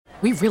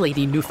We really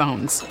need new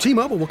phones.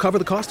 T-Mobile will cover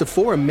the cost of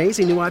 4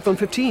 amazing new iPhone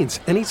 15s,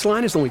 and each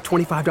line is only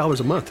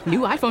 $25 a month. New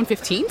iPhone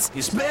 15s?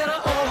 It's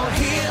better over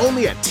here.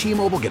 Only at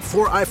T-Mobile, get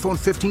 4 iPhone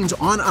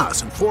 15s on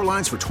us and 4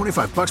 lines for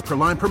 $25 per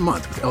line per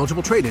month with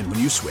eligible trade-in when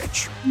you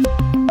switch.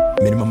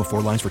 Minimum of 4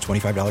 lines for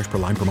 $25 per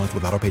line per month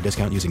with autopay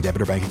discount using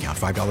debit or bank account.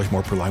 $5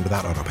 more per line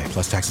without autopay,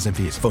 plus taxes and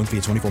fees. Phone fee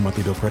at 24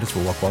 monthly bill credits for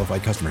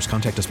well-qualified customers.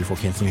 Contact us before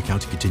canceling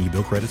account to continue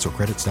bill credits or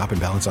credit stop and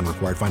balance on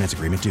required finance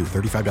agreement due.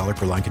 $35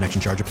 per line connection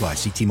charge applies.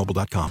 See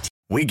T-Mobile.com.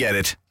 We get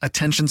it.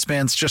 Attention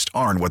spans just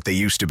aren't what they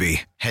used to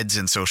be. Heads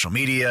in social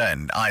media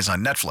and eyes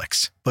on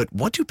Netflix. But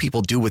what do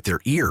people do with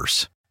their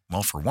ears?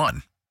 Well, for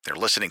one, they're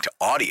listening to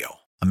audio.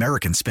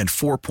 Americans spend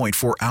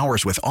 4.4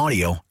 hours with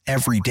audio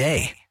every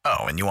day.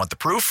 Oh, and you want the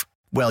proof?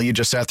 Well, you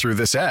just sat through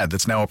this ad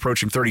that's now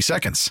approaching 30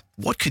 seconds.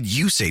 What could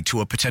you say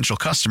to a potential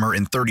customer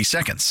in 30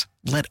 seconds?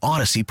 Let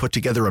Odyssey put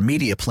together a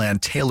media plan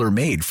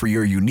tailor-made for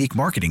your unique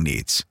marketing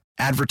needs.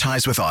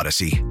 Advertise with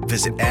Odyssey.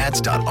 Visit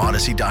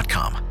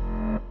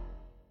ads.odyssey.com.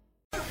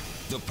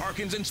 The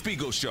Parkins and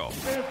Spiegel Show.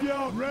 If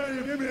y'all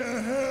ready, give me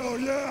a hell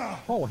yeah.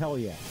 Oh, hell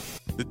yeah.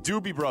 The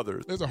Doobie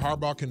Brothers. There's a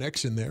Harbaugh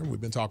connection there. We've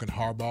been talking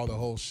Harbaugh the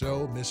whole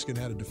show. Michigan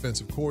had a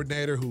defensive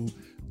coordinator who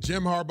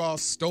Jim Harbaugh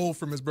stole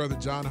from his brother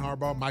John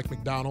Harbaugh, Mike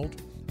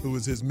McDonald, who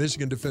was his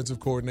Michigan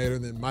defensive coordinator.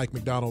 And then Mike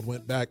McDonald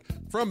went back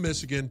from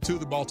Michigan to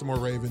the Baltimore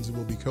Ravens and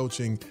will be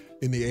coaching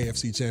in the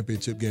AFC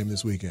Championship game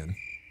this weekend.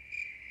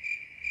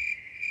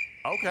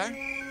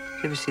 Okay.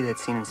 You ever see that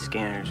scene in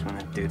Scanners when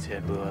that dude's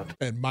head blew up?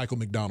 And Michael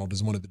McDonald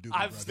is one of the Doobie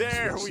Brothers.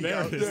 There we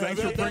go.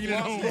 Thanks for bringing it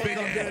home, big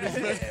on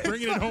Daddy.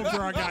 Bringing it home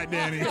for our guy,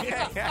 Danny. And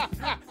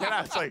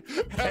I was like,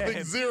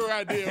 having zero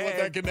idea what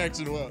that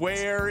connection was.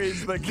 Where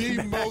is the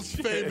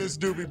most famous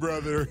Doobie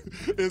Brother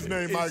is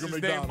named Michael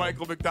McDonald. Named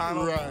Michael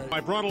McDonald. Right. I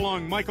brought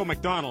along Michael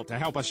McDonald to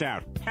help us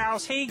out.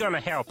 How's he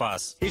gonna help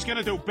us? He's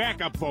gonna do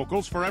backup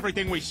vocals for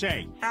everything we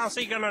say. How's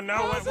he gonna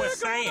know what we're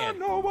saying?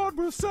 Know what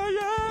we're saying?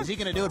 Is he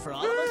gonna do it for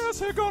all of us? Yes,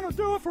 he's gonna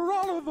do it for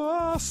all of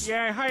us.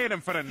 Yeah, I hired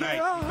him for the night. He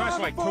costs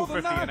like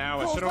 $2.50 an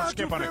hour, so don't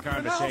skip on the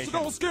conversation. So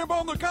don't skip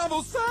on the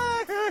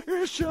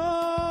conversation.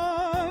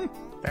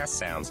 That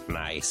sounds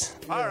nice.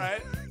 All right.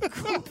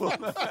 Cool.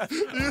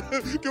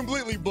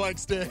 Completely blank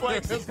stare.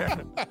 Blank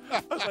stare. I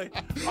was like,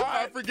 all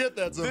right. I forget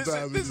that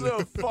sometimes. This is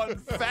a fun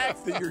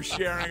fact that you're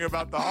sharing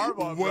about the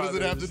Harbaugh What brothers. does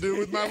it have to do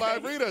with my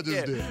live read I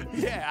just did?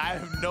 Yeah, I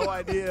have no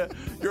idea.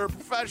 You're a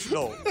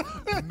professional.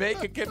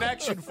 Make a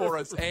connection for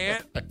us,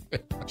 Ant.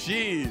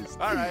 Jeez.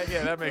 All right.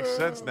 Yeah, that makes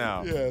sense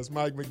now. Yeah, it's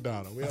Mike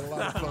McDonald. We had a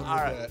lot of fun with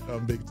that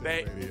on Big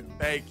Ten Radio.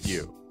 Thank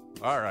you.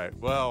 All right.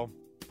 Well,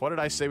 what did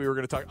I say we were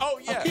going to talk? Oh,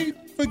 yeah. I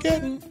keep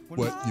forgetting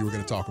what you were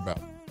going to talk about.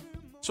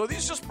 So are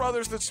these just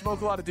brothers that smoke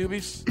a lot of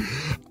doobies?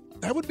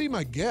 That would be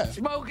my guess.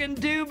 Smoking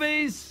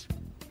doobies.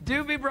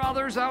 Doobie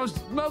Brothers. I was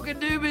smoking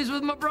doobies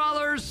with my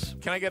brothers.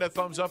 Can I get a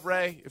thumbs up,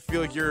 Ray? I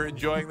feel like you're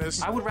enjoying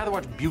this. I would rather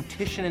watch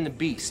Beautician and the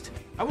Beast.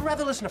 I would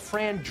rather listen to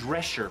Fran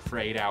Drescher for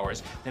 8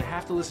 hours than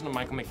have to listen to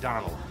Michael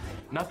McDonald.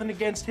 Nothing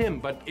against him,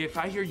 but if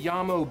I hear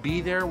Yamo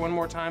Be There one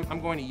more time, I'm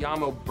going to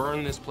Yamo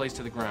burn this place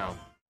to the ground.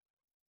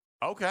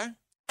 Okay.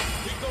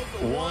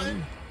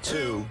 1,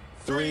 2,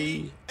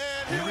 3.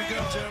 And here we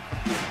go, Jim.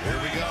 Here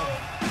we go.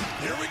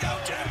 Here we go,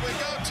 Jim. Here we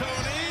go,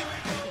 Tony.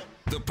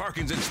 The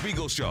Parkins and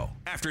Spiegel Show.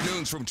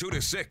 Afternoons from 2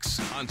 to 6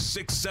 on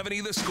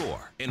 670 The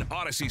Score in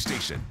Odyssey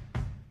Station.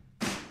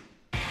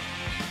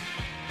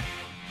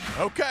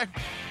 Okay.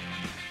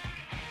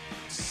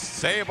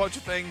 Say a bunch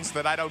of things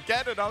that I don't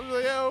get, and I'll be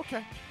like, yeah,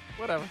 okay.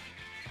 Whatever.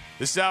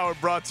 This hour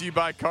brought to you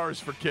by Cars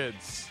for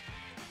Kids.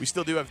 We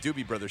still do have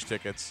Doobie Brothers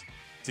tickets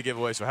to give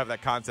away, so have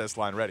that contest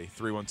line ready.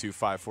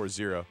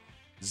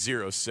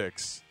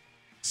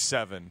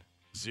 312-540-0670.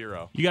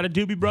 You got a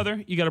Doobie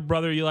brother? You got a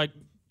brother you like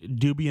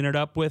doobieing it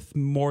up with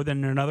more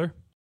than another?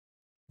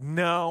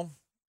 No.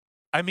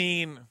 I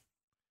mean,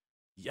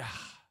 yeah.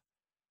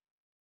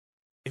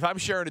 If I'm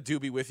sharing a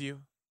doobie with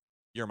you,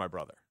 you're my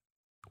brother.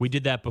 We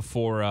did that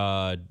before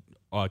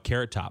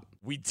Carrot Top.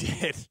 We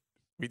did.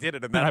 We did it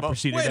in And that I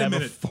proceeded to have a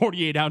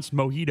 48-ounce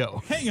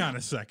mojito. Hang on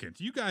a second.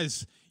 You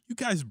guys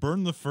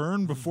burned the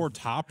fern before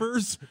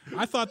toppers?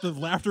 I thought the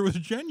laughter was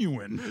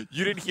genuine.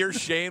 You didn't hear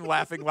Shane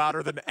laughing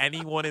louder than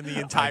anyone in the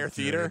entire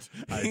theater?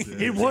 I did.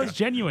 It was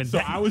genuine. So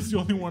I was the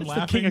only one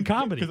laughing. The king of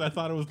comedy. Because I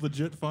thought it was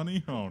legit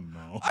funny? Oh,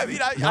 no. I mean,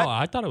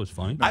 I thought it was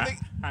funny. I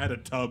had a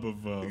tub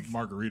of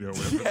margarita.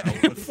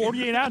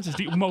 48 ounces.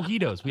 Dude,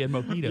 mojitos. We had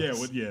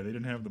mojitos. Yeah, they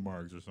didn't have the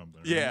margs or something.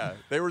 Right? Yeah,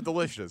 they were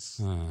delicious.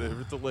 They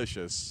were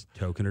delicious.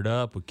 Toking it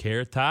up with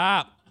Carrot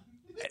Top.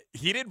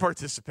 He didn't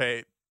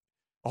participate,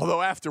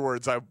 although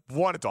afterwards I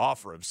wanted to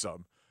offer him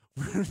some.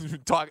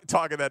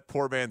 Talking that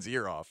poor man's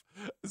ear off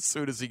as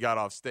soon as he got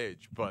off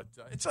stage. But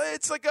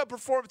it's like a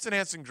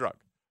performance-enhancing drug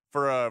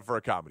for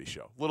a comedy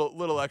show.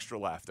 Little extra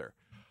laughter.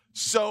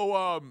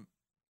 So,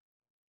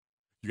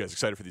 you guys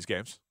excited for these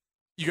games?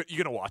 You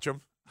gonna watch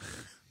them?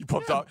 You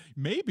pumped up?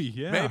 Maybe,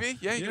 yeah. Maybe?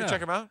 Yeah, you gonna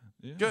check them out?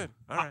 Yeah. Good.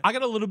 All right. I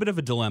got a little bit of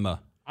a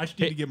dilemma I just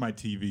need to get my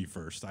TV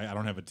first. I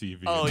don't have a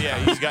TV. Oh, yeah.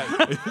 He's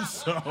got.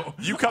 So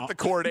you cut the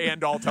cord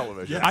and all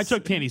television. Yes. I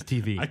took Tanny's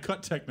TV. I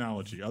cut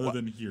technology, other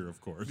than here,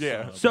 of course.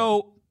 Yeah.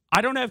 So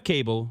I don't have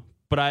cable,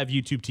 but I have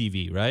YouTube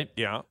TV, right?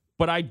 Yeah.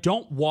 But I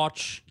don't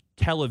watch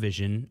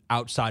television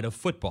outside of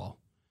football.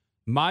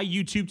 My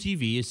YouTube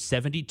TV is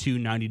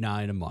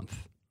 $72.99 a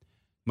month.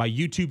 My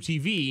YouTube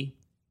TV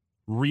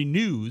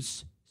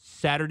renews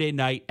Saturday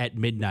night at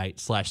midnight /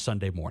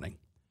 Sunday morning.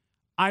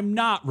 I'm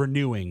not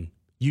renewing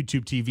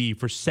YouTube TV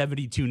for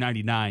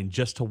 $72.99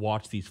 just to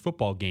watch these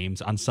football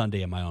games on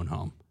Sunday in my own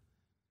home.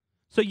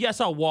 So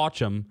yes, I'll watch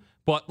them,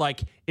 but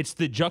like it's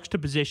the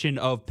juxtaposition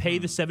of pay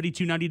the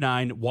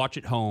 $72.99, watch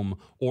at home,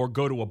 or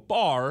go to a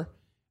bar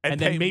and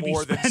then maybe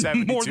more than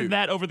spend more $72. than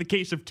that over the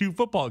case of 2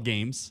 football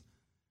games.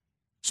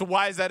 So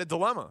why is that a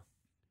dilemma?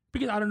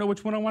 Because I don't know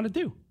which one I want to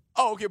do.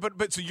 Oh, okay,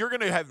 but so you're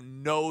going to have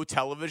no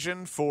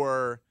television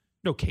for...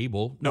 No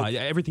cable. No,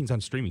 everything's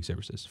on streaming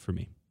services for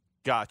me.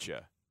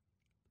 Gotcha.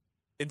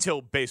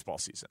 Until baseball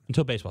season.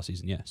 Until baseball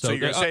season, yeah. So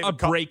you're saying a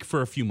break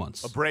for a few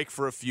months. A break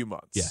for a few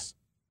months.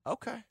 Yeah.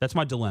 Okay. That's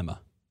my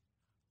dilemma.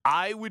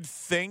 I would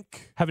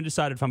think... Haven't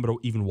decided if I'm going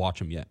to even watch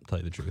them yet, to tell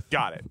you the truth.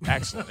 Got it.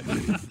 Excellent.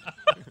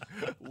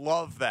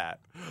 Love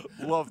that.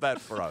 Love that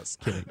for us.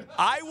 Kidding.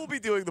 I will be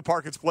doing the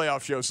Parkins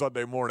playoff show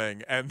Sunday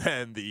morning, and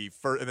then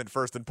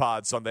First and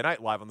Pod Sunday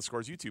night live on the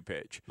Scores YouTube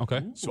page.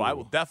 Okay. So I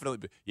will definitely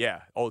be.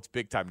 Yeah. Oh, it's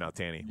big time now,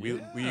 Tanny. We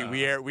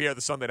air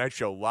the Sunday night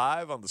show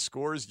live on the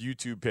Scores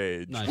YouTube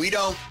page. Nice. We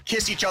don't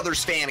kiss each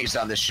other's fannies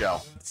on this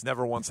show. It's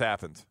never once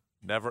happened.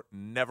 Never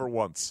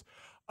once.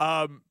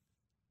 The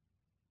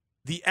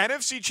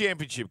NFC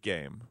Championship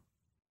game.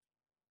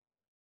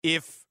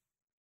 If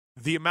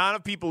the amount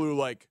of people who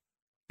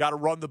got to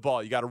run the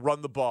ball. You got to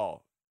run the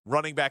ball.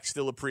 Running back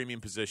still a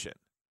premium position.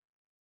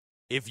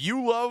 If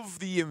you love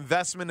the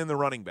investment in the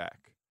running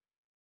back,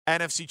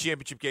 NFC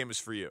Championship game is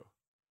for you.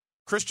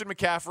 Christian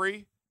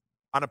McCaffrey,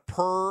 on a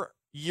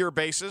per-year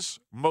basis,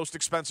 most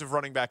expensive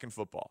running back in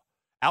football.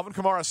 Alvin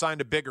Kamara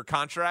signed a bigger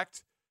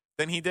contract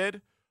than he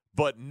did,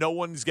 but no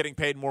one's getting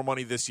paid more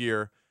money this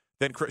year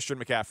than Christian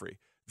McCaffrey.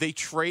 They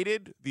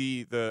traded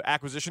the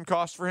acquisition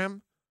cost for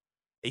him,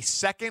 a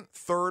second,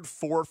 third,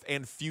 fourth,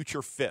 and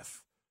future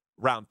fifth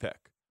round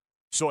pick.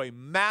 So a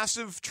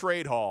massive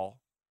trade haul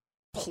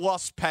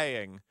plus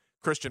paying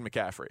Christian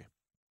McCaffrey.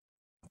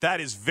 That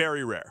is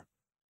very rare.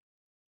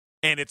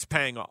 And it's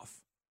paying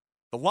off.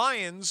 The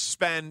Lions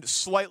spend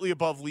slightly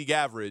above league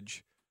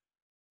average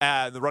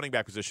at the running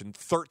back position.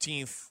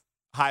 13th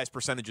highest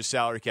percentage of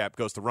salary cap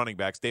goes to running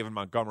backs. David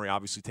Montgomery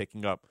obviously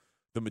taking up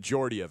the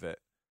majority of it.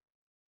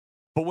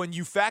 But when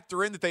you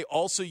factor in that they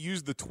also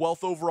used the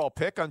 12th overall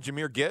pick on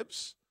Jahmyr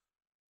Gibbs,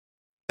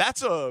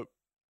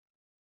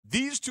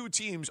 these two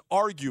teams,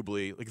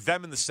 arguably, like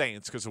them and the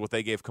Saints, because of what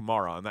they gave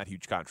Kamara on that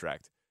huge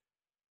contract,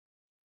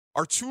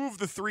 are two of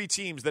the 3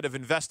 teams that have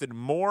invested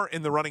more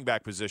in the running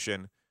back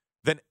position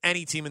than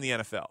any team in the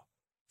NFL.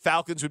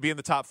 Falcons would be in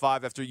the top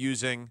 5 after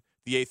using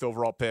the 8th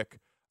overall pick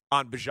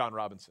on Bijan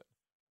Robinson.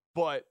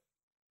 But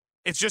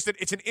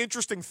it's an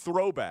interesting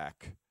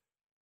throwback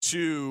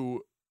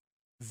to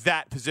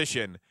that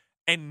position,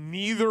 and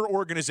neither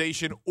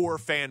organization or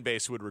fan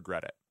base would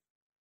regret it,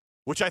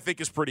 which I think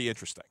is pretty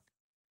interesting.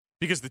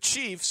 Because the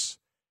Chiefs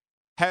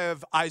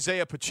have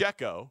Isaiah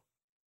Pacheco,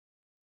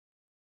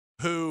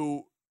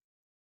 who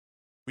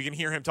we can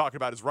hear him talking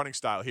about his running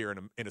style here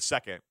in a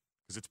second,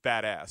 because it's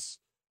badass.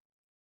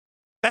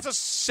 That's a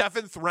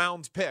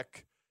 7th-round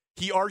pick.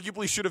 He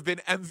arguably should have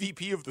been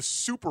MVP of the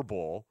Super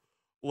Bowl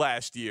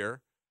last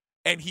year,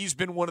 and he's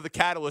been one of the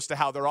catalysts to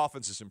how their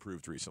offense has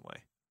improved recently.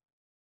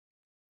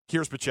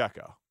 Here's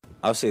Pacheco.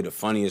 I'll say the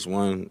funniest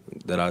one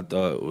that I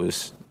thought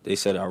was they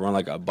said I run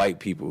like I bite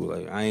people.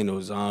 Like, I ain't no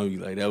zombie.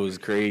 Like, that was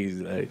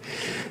crazy. Like,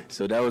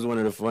 so that was one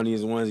of the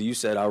funniest ones. You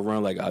said I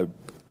run like I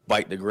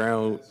bite the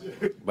ground,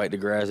 bite the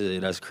grass.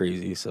 That's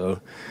crazy.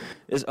 So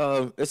it's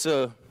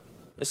a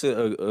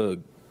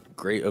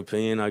great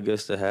opinion, I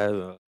guess, to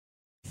have.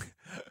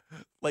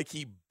 Like,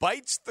 he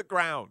bites the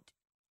ground.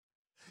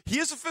 He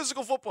is a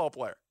physical football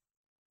player.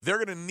 They're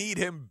going to need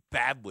him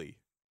badly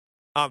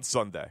on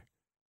Sunday.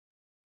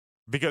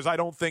 Because I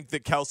don't think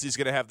that Kelsey's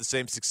going to have the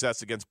same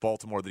success against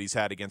Baltimore that he's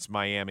had against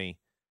Miami,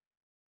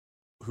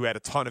 who had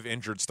a ton of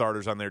injured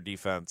starters on their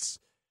defense,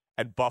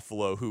 and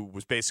Buffalo, who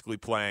was basically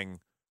playing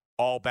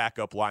all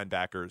backup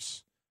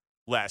linebackers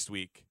last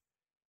week.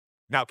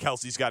 Now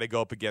Kelsey's got to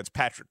go up against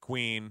Patrick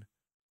Queen,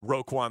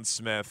 Roquan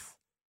Smith,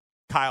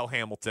 Kyle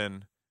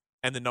Hamilton,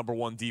 and the number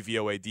 1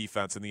 DVOA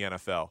defense in the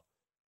NFL.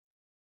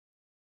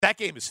 That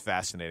game is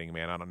fascinating,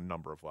 man, on a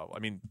number of levels. I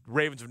mean,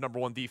 Ravens have number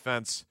 1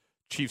 defense.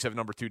 Chiefs have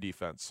number 2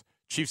 defense.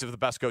 Chiefs have the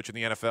best coach in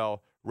the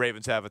NFL.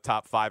 Ravens have a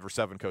top 5 or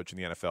 7 coach in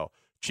the NFL.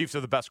 Chiefs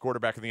have the best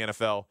quarterback in the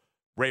NFL.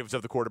 Ravens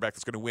have the quarterback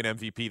that's going to win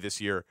MVP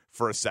this year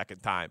for a second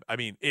time. I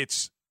mean,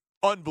 it's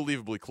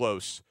unbelievably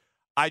close.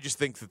 I just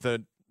think that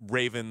the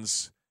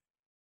Ravens,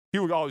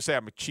 people would always say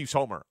I'm a Chiefs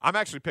homer. I'm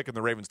actually picking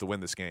the Ravens to win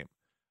this game.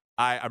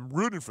 I'm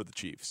rooting for the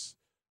Chiefs,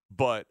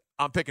 but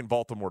I'm picking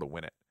Baltimore to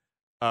win it.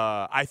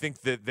 I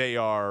think that they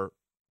are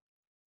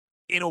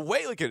in a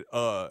way, like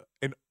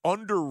an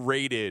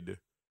underrated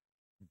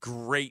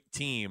great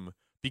team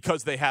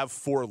because they have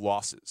 4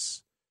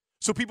 losses.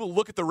 So people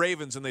look at the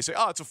Ravens and they say,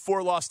 oh, it's a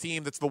 4-loss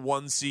team that's the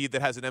 1 seed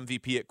that has an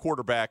MVP at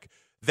quarterback.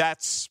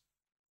 That's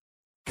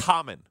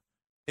common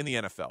in the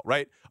NFL,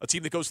 right? A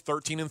team that goes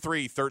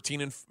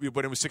 13-3,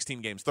 when it was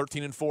 16 games, 13-4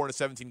 in a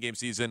 17-game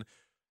season,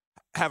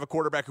 have a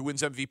quarterback who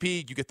wins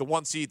MVP, you get the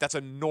 1 seed. That's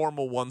a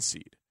normal 1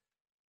 seed.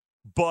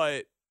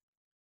 But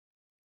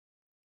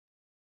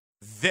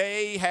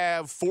they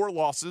have 4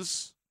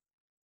 losses,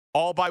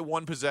 all by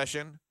 1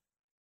 possession.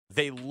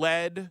 They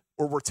led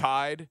or were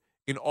tied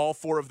in all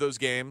 4 of those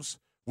games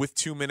with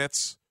 2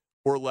 minutes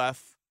or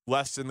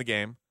less in the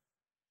game.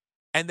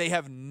 And they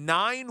have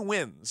 9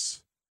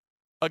 wins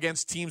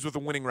against teams with a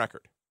winning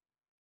record.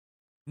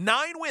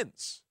 9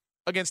 wins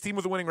against teams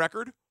with a winning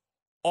record.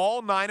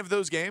 All 9 of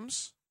those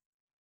games,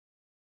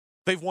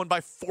 they've won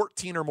by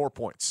 14 or more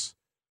points.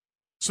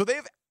 So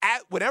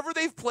whenever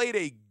they've played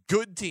a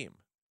good team,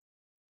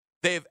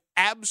 they have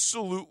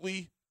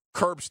absolutely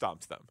curb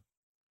stomped them.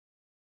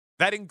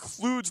 That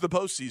includes the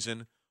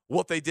postseason,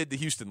 what they did to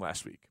Houston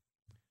last week.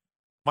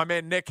 My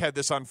man Nick had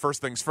this on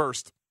First Things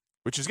First,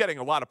 which is getting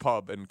a lot of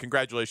pub, and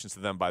congratulations to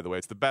them, by the way.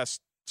 It's the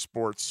best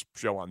sports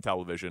show on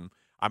television.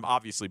 I'm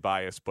obviously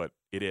biased, but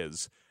it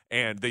is.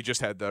 And they just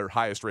had their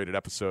highest rated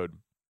episode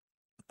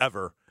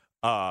ever.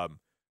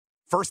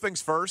 First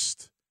Things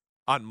First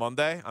on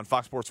Monday on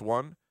Fox Sports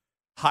 1,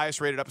 highest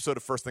rated episode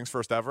of First Things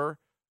First ever,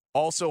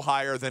 also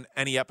higher than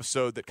any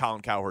episode that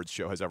Colin Cowherd's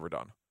show has ever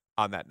done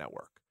on that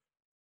network.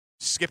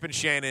 Skip and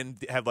Shannon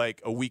had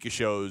like a week of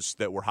shows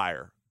that were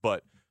higher,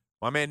 but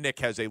my man Nick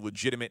has a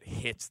legitimate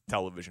hit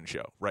television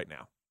show right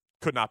now.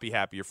 Could not be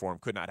happier for him.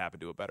 Could not happen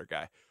to a better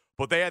guy.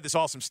 But they had this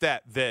awesome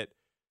stat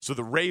so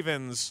the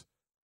Ravens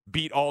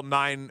beat all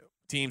 9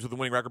 teams with a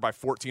winning record by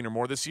 14 or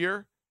more this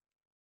year,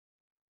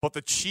 but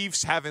the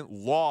Chiefs haven't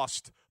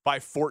lost by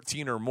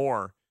 14 or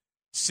more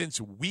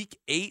since week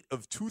 8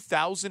 of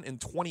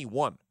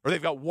 2021. Or they've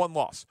got 1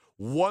 loss.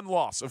 1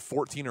 loss of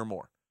 14 or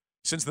more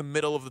since the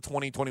middle of the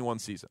 2021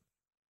 season.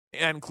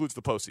 And that includes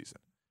the postseason.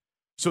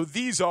 So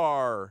these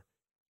are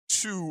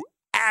 2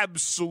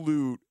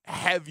 absolute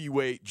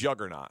heavyweight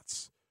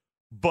juggernauts.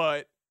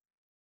 But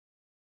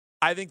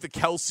I think the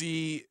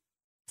Kelsey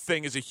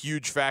thing is a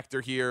huge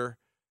factor here.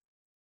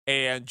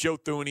 And Joe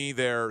Thuney,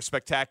 their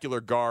spectacular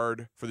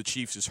guard for the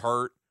Chiefs, is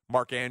hurt.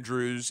 Mark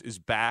Andrews is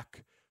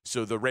back.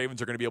 So the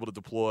Ravens are going to be able to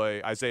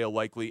deploy Isaiah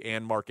Likely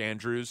and Mark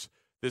Andrews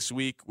this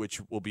week,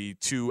 which will be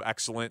 2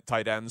 excellent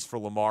tight ends for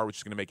Lamar, which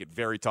is going to make it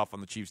very tough on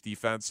the Chiefs'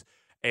 defense.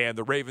 And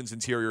the Ravens'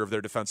 interior of their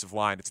defensive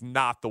line, it's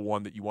not the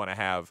one that you want to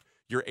have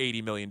your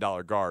 $80 million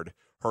guard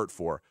hurt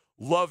for.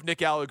 Love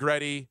Nick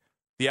Allegretti,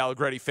 the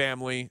Allegretti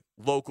family,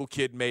 local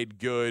kid made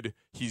good.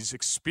 He's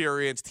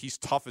experienced. He's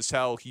tough as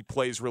hell. He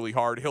plays really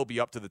hard. He'll be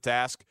up to the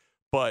task,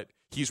 but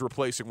he's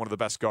replacing one of the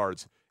best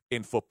guards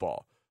in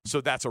football.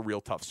 So that's a real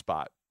tough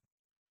spot.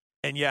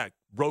 And yeah,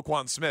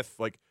 Roquan Smith,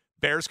 like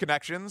Bears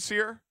connections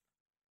here.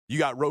 You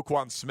got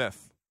Roquan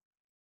Smith,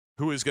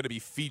 who is going to be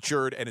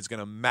featured and is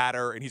going to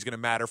matter, and he's going to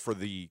matter for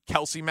the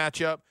Kelsey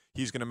matchup.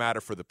 He's going to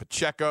matter for the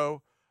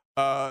Pacheco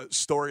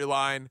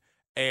storyline,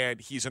 and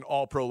he's an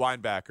all-pro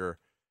linebacker.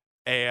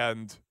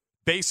 And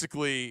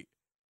basically,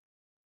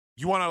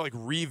 you want to like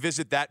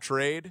revisit that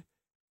trade.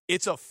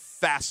 It's a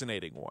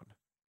fascinating one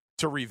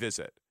to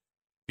revisit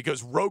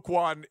because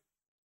Roquan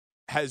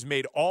has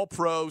made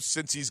all-pro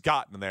since he's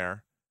gotten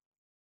there,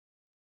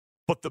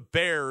 but the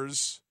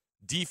Bears'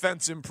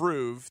 defense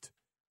improved.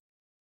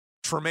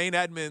 Tremaine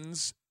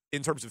Edmonds,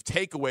 in terms of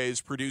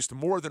takeaways, produced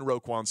more than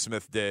Roquan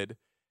Smith did.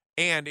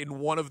 And in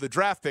one of the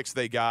draft picks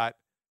they got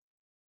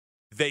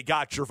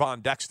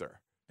Gervon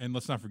Dexter. And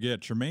let's not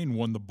forget, Tremaine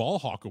won the Ball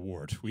Hawk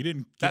Award. We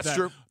didn't get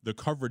the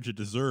coverage it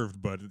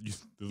deserved, but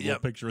there's a little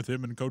picture with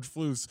him and Coach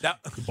Flus,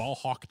 the Ball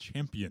Hawk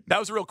champion. That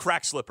was a real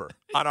crack slipper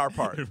on our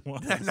part. It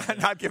was.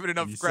 not giving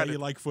enough you credit. Say you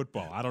like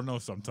football. I don't know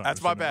sometimes.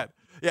 That's my bad.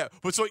 Yeah,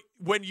 but so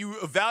when you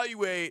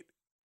evaluate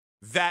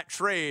that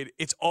trade,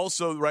 it's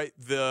also, right,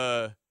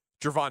 the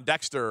Gervon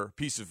Dexter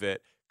piece of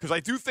it, because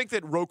I do think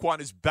that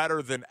Roquan is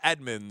better than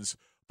Edmonds,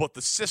 but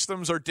the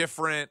systems are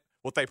different.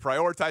 What they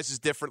prioritize is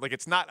different. Like,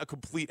 it's not a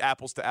complete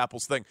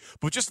apples-to-apples thing.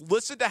 But just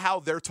listen to how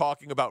they're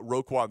talking about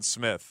Roquan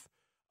Smith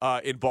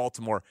in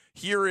Baltimore.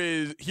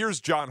 Here's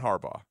John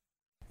Harbaugh.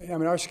 Yeah, I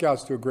mean, our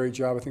scouts do a great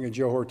job. I think of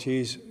Joe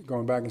Ortiz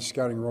going back and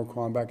scouting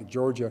Roquan back at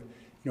Georgia.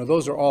 You know,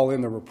 those are all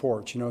in the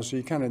reports, you know, so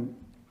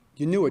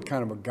you knew what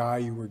kind of a guy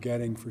you were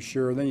getting for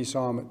sure. Then you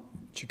saw him at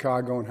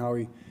Chicago and how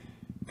he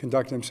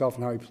conducted himself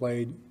and how he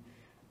played.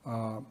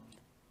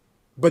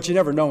 But you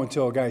never know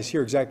until guys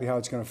hear exactly how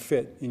it's going to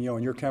fit, in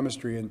your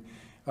chemistry. And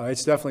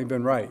it's definitely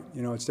been right.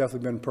 You know, it's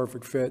definitely been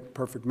perfect fit,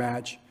 perfect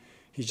match.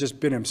 He's just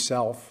been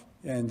himself.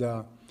 And,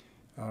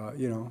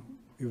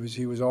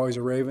 he was always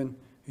a Raven.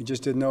 He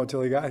just didn't know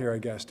until he got here, I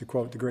guess, to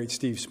quote the great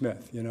Steve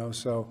Smith, you know.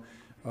 So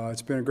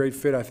it's been a great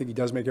fit. I think he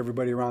does make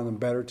everybody around him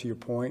better, to your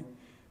point.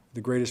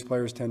 The greatest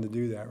players tend to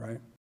do that, right?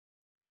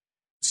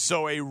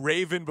 So a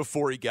Raven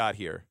before he got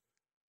here.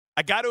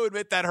 I got to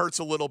admit that hurts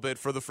a little bit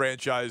for the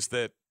franchise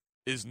that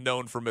is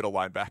known for middle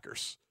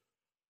linebackers.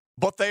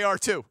 But they are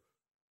too.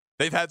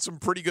 They've had some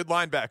pretty good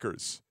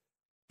linebackers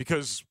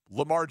because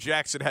Lamar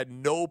Jackson had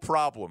no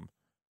problem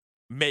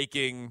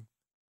making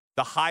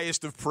the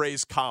highest of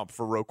praise comp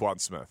for Roquan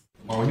Smith.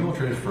 Well, when you all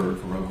traded for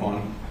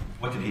Roquan,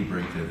 what did he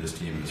bring to this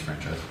team and this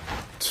franchise?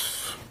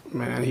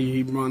 Man,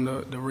 he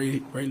brought the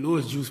Ray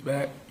Lewis juice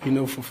back,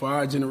 for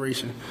our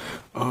generation.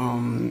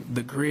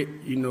 The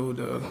grit,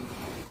 the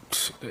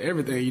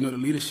everything, the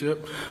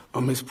leadership,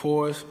 his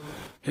poise,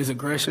 his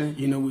aggression.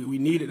 We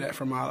needed that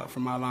from our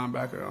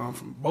linebacker,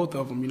 from both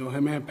of them.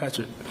 Him and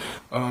Patrick,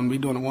 they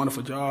doing a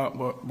wonderful job.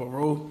 But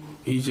Ro,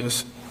 he's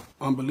just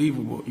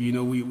unbelievable.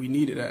 We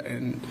needed that,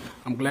 and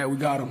I'm glad we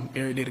got him.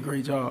 Eric did a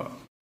great job.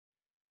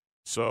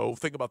 So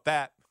think about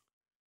that.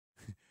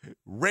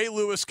 Ray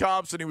Lewis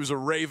comps, and he was a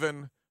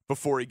Raven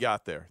before he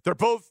got there. They're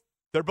both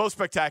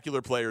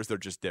spectacular players. They're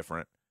just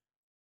different.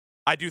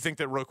 I do think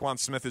that Roquan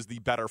Smith is the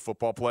better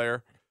football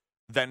player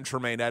than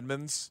Tremaine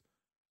Edmonds.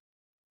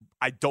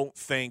 I don't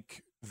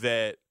think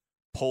that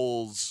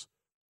Poles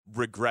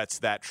regrets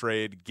that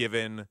trade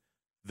given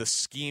the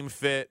scheme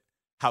fit,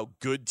 how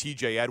good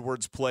TJ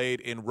Edwards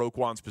played in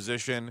Roquan's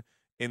position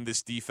in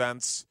this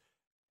defense,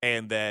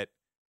 and that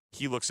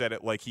he looks at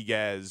it like he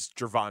has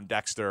Gervon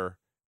Dexter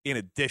in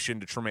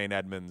addition to Tremaine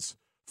Edmonds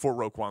for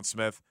Roquan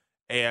Smith.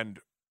 And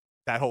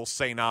that whole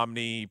St.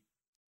 Omni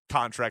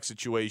contract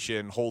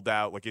situation,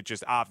 holdout, like it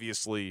just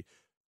obviously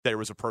there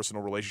was a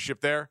personal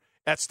relationship there.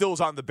 That still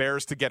is on the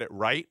Bears to get it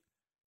right.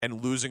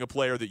 And losing a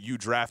player that you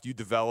draft, you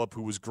develop,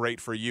 who was great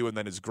for you and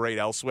then is great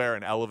elsewhere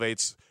and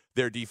elevates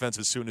their defense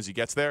as soon as he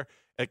gets there,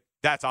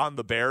 that's on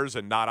the Bears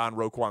and not on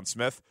Roquan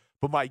Smith.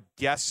 But my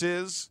guess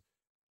is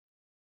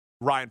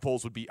Ryan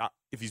Poles would be,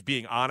 if he's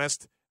being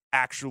honest,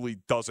 actually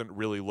doesn't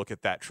really look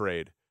at that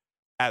trade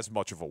as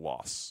much of a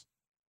loss.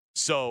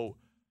 So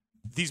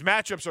these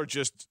matchups are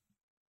just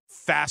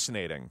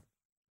fascinating.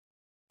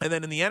 And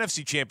then in the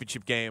NFC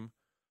Championship game,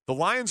 the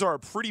Lions are a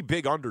pretty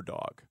big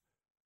underdog.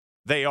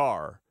 They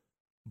are.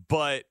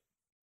 But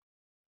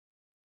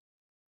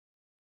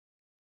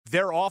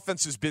their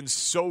offense has been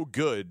so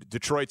good,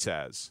 Detroit's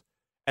has,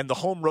 and the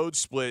home road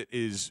split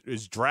is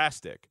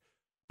drastic.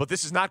 But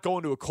this is not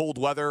going to a cold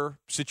weather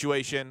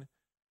situation.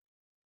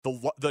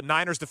 The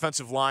Niners'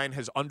 defensive line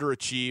has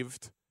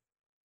underachieved.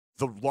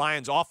 The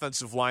Lions'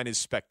 offensive line is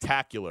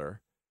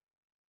spectacular.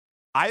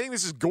 I think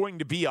this is going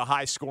to be a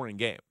high-scoring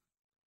game.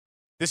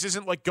 This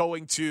isn't like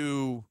going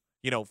to,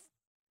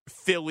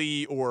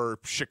 Philly or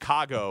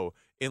Chicago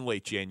in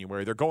late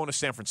January. They're going to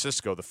San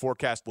Francisco. The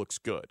forecast looks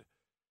good.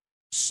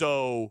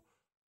 So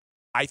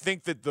I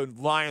think that the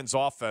Lions'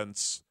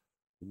 offense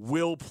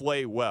will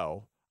play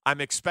well. I'm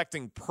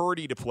expecting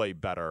Purdy to play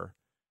better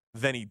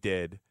than he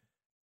did.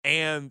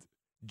 And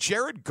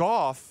Jared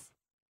Goff,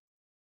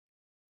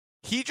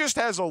 he just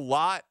has a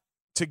lot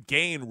to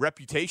gain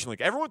reputation.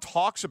 Like, everyone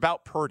talks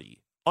about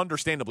Purdy,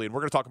 understandably, and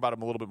we're going to talk about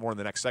him a little bit more in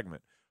the next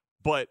segment.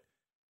 But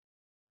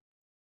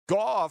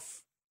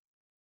Goff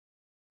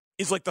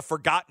is like the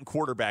forgotten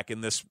quarterback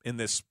in this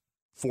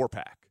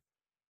 4-pack.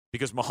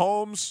 Because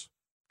Mahomes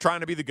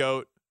trying to be the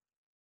GOAT,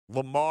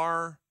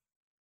 Lamar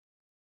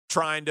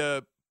trying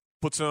to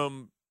put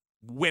some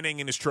winning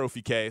in his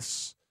trophy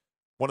case,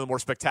 one of the more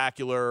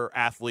spectacular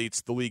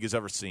athletes the league has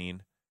ever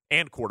seen,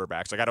 and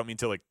quarterbacks. Like, I don't mean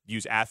to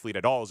use athlete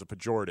at all as a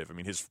pejorative. I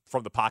mean, his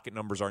from the pocket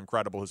numbers are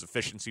incredible. His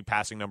efficiency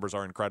passing numbers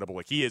are incredible.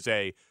 Like, he is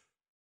a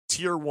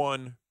tier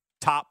 1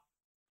 top.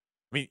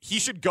 I mean, he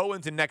should go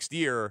into next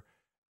year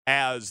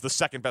as the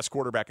second best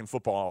quarterback in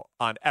football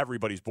on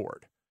everybody's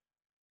board.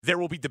 There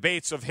will be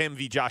debates of him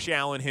v. Josh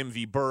Allen, him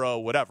v. Burrow,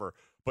 whatever,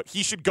 but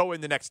he should go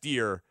in the next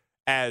year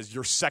as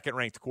your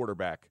second-ranked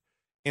quarterback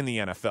in the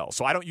NFL.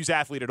 So I don't use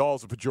athlete at all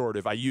as a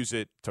pejorative. I use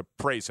it to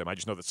praise him. I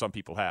just know that some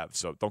people have,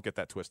 so don't get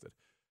that twisted.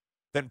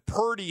 Then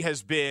Purdy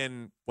has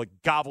been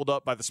gobbled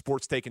up by the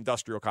sports take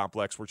industrial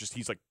complex, where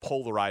he's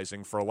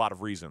polarizing for a lot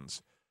of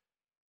reasons.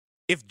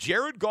 If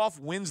Jared Goff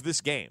wins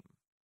this game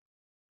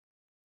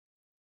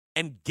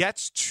and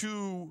gets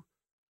to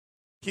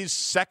his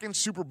second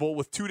Super Bowl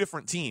with 2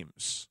 different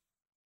teams,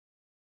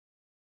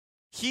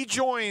 he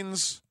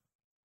joins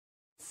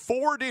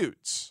 4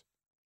 dudes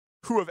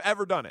who have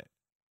ever done it,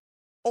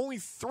 only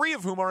 3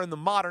 of whom are in the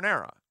modern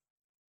era.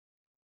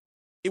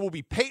 It will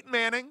be Peyton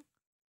Manning,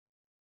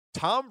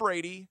 Tom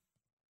Brady,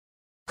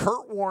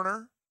 Kurt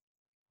Warner,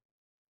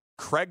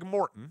 Craig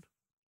Morton,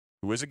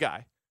 who is a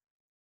guy,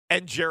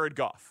 and Jared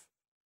Goff.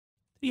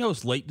 Did he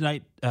host Late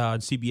Night on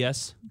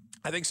CBS?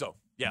 I think so.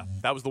 Yeah,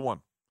 that was the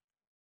one.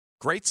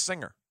 Great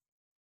singer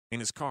in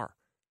his car.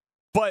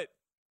 But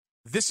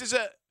this is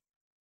a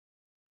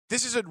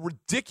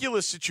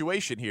ridiculous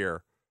situation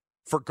here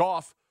for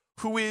Goff,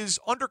 who is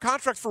under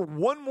contract for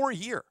 1 more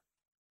year.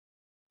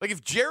 Like,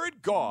 if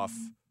Jared Goff,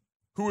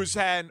 who has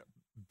had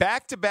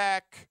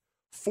back-to-back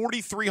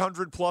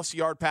 4,300-plus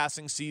yard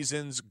passing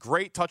seasons,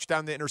 great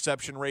touchdown to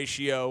interception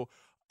ratio,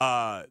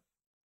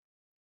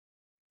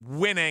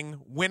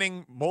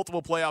 winning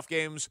multiple playoff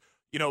games,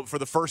 for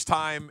the first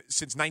time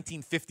since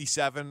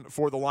 1957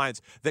 for the Lions,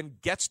 then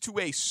gets to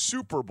a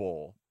Super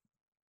Bowl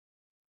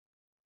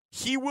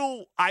he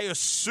will, I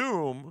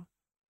assume,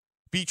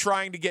 be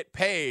trying to get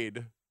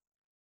paid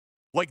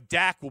like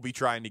Dak will be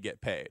trying to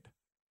get paid,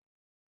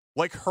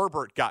 like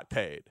Herbert got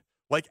paid,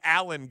 like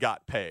Allen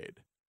got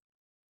paid.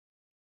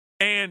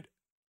 And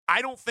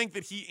I don't think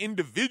that he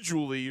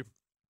individually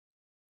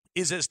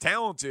is as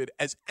talented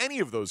as any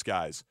of those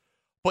guys.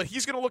 But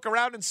he's going to look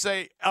around and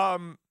say,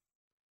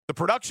 the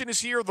production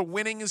is here, the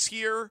winning is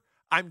here.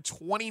 I'm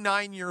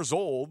 29 years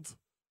old.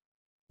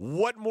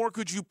 What more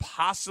could you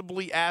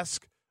possibly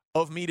ask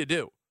of me to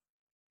do?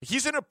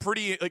 He's in a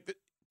pretty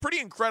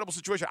incredible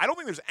situation. I don't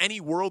think there's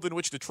any world in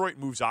which Detroit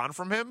moves on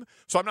from him.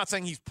 So I'm not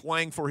saying he's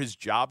playing for his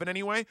job in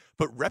any way.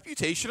 But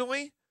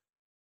reputationally,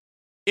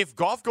 if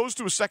Goff goes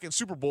to a second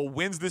Super Bowl,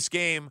 wins this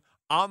game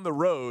on the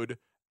road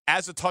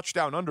as a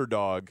touchdown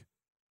underdog,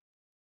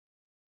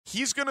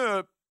 he's going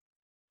to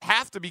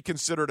have to be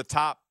considered a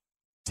top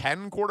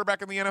 10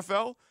 quarterback in the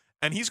NFL,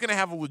 and he's going to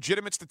have a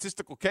legitimate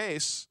statistical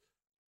case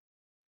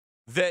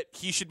that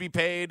he should be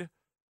paid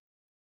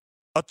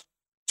a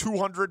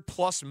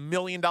 $200+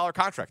 million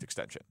contract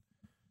extension.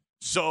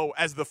 So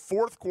as the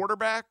fourth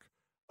quarterback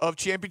of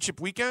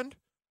championship weekend,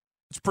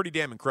 it's pretty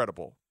damn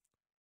incredible.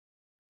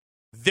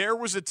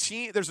 There's a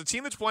team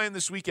that's playing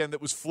this weekend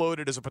that was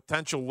floated as a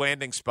potential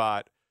landing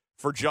spot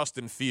for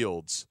Justin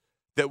Fields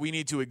that we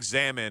need to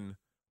examine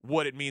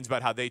what it means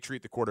about how they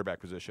treat the quarterback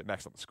position.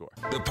 Next on The Score.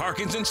 The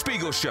Parkins and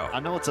Spiegel Show. I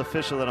know it's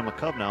official that I'm a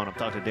Cub now and I'm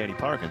talking to Danny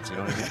Parkins. You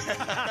know what I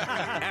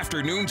mean?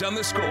 Afternoons on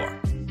The Score.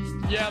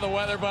 Yeah, the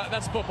weather, but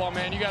that's football,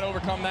 man. You got to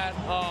overcome that.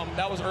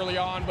 That was early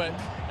on, but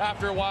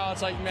after a while,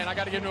 it's like, man, I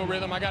got to get into a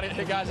rhythm. I got to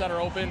hit guys that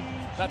are open.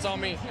 That's on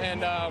me.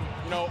 And,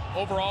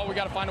 overall, we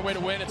got to find a way to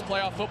win. It's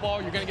playoff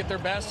football. You're going to get their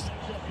best,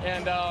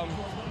 and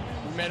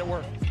we made it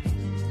work.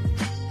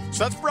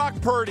 So that's Brock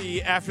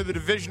Purdy after the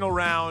divisional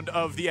round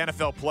of the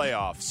NFL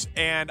playoffs.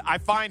 And I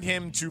find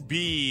him to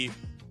be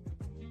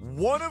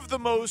one of the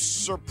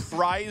most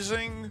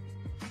surprising,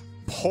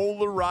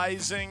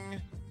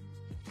 polarizing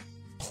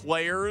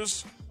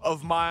players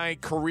of my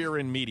career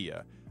in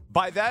media.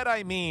 By that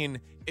I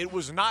mean it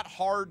was not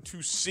hard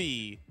to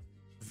see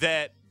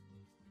that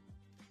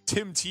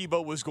Tim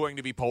Tebow was going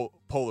to be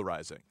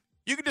polarizing.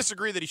 You can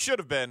disagree that he should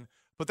have been,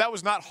 but that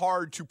was not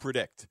hard to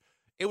predict.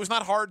 It was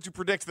not hard to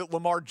predict that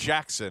Lamar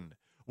Jackson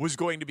was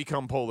going to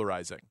become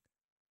polarizing.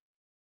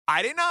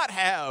 I did not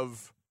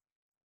have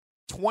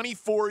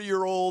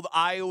 24-year-old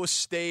Iowa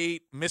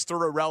State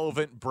Mr.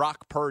 Irrelevant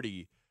Brock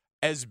Purdy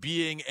as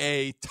being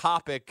a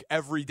topic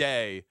every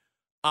day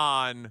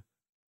on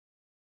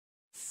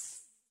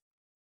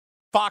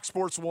Fox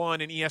Sports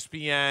 1 and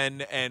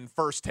ESPN and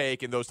First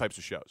Take and those types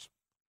of shows.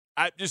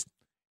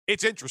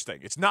 It's interesting.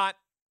 It's not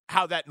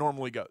how that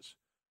normally goes.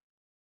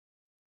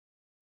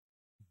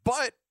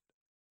 But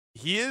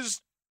he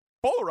is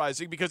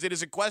polarizing because it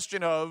is a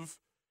question of,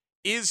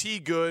 is he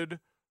good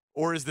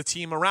or is the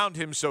team around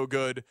him so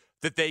good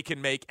that they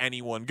can make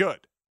anyone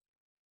good?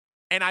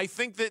 And I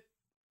think that,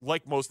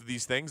 like most of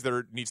these things,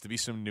 there needs to be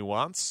some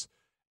nuance,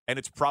 and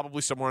it's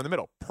probably somewhere in the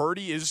middle.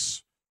 Purdy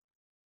is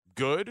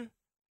good,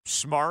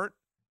 smart,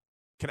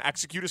 can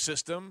execute a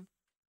system,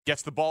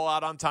 gets the ball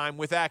out on time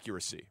with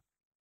accuracy.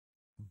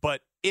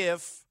 But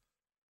if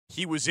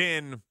he was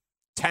in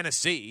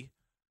Tennessee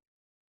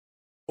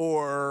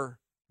or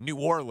New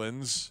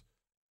Orleans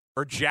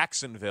or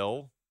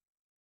Jacksonville,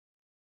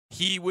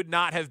 he would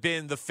not have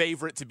been the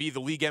favorite to be the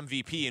league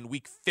MVP in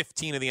week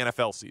 15 of the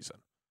NFL season.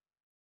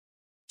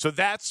 So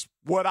that's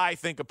what I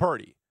think of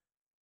Purdy.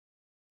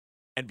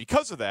 And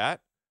because of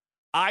that,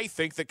 I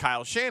think that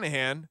Kyle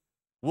Shanahan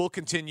will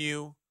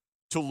continue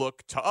to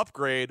look to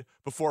upgrade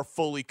before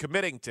fully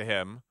committing to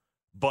him.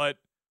 But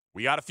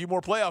we got a few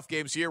more playoff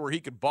games here where he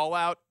could ball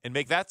out and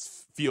make that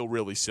feel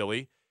really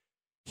silly.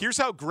 Here's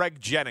how Greg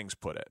Jennings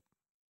put it.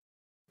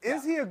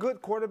 Is he a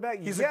good quarterback?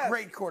 He's yes, a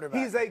great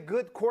quarterback. He's a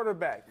good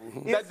quarterback.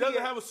 That doesn't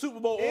have a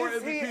Super Bowl or MVP.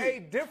 Is he a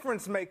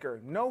difference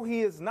maker? No,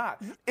 he is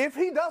not. If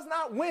he does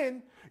not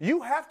win,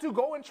 you have to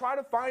go and try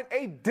to find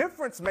a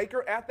difference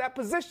maker at that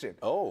position.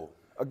 Oh.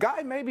 A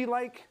guy maybe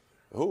like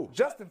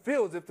Justin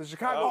Fields if the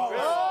Chicago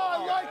Bears.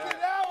 I like it.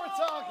 Now we're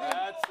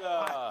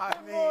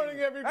talking. Good morning,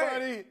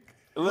 everybody. Hey,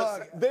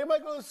 Look, they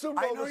might go to the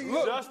Super Bowl.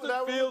 Look, Justin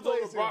Fields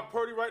over Brock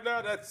Purdy right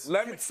now. That's.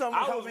 Can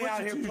someone help me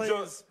out here,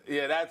 please?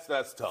 Yeah,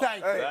 that's tough.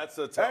 Thank you. That's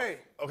a tough. Hey.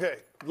 Okay,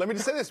 let me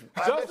just say this.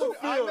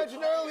 I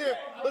mentioned earlier.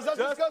 Let's not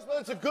discuss, but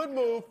it's a good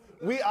move.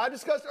 I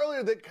discussed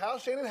earlier that Kyle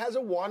Shanahan has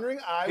a wandering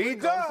eye. He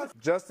does.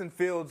 Justin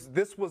Fields.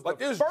 This was the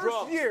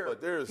first year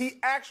he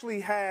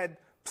actually had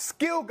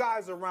skill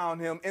guys around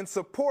him and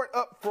support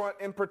up front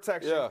in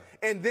protection. Yeah.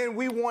 And then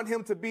we wanted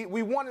him to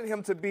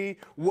be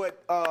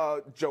what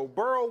Joe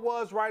Burrow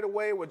was right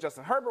away, what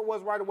Justin Herbert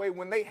was right away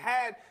when they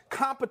had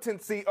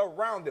competency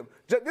around him.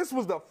 This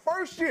was the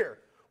first year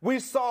we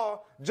saw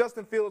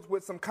Justin Fields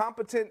with some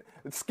competent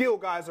skill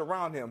guys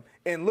around him,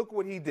 and look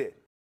what he did.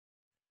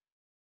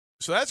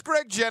 So that's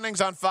Greg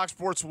Jennings on Fox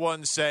Sports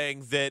 1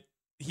 saying that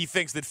he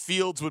thinks that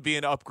Fields would be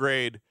an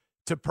upgrade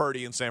to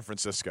Purdy in San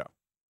Francisco.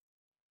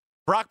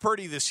 Brock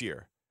Purdy this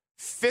year,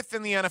 5th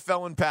in the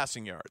NFL in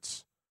passing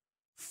yards,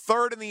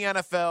 3rd in the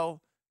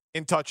NFL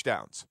in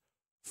touchdowns,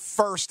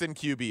 first in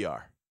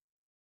QBR.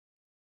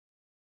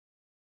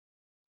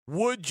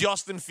 Would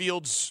Justin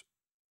Fields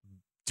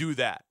do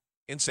that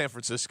in San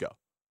Francisco?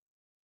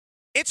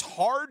 It's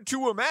hard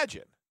to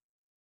imagine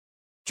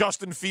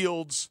Justin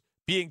Fields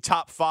being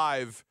top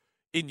 5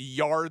 in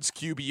yards,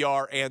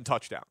 QBR, and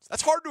touchdowns.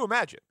 That's hard to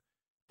imagine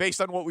based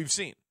on what we've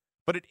seen.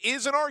 But it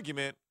is an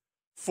argument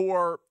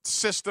for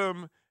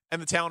system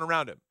and the talent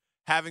around him.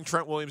 Having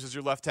Trent Williams as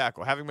your left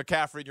tackle, having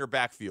McCaffrey in your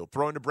backfield,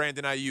 throwing to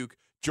Brandon Ayuk,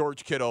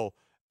 George Kittle,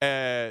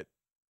 Deebo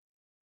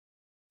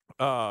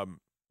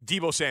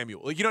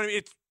Samuel. Like, you know what I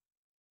mean?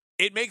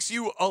 It makes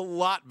you a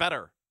lot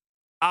better,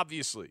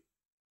 obviously.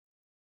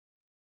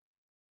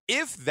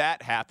 If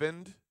that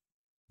happened,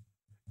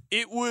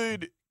 it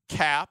would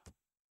cap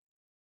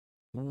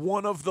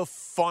one of the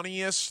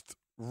funniest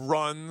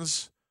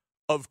runs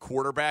of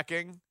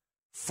quarterbacking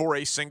for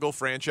a single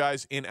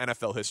franchise in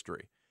NFL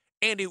history.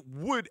 And it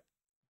would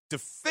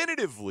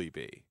definitively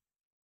be,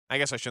 I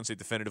guess I shouldn't say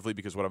definitively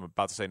because what I'm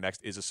about to say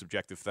next is a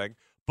subjective thing,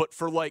 but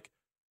for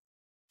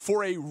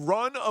a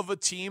run of a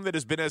team that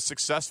has been as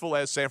successful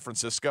as San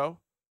Francisco,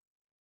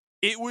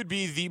 it would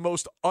be the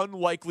most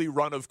unlikely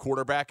run of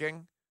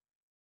quarterbacking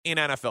in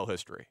NFL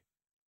history.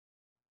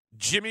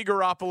 Jimmy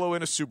Garoppolo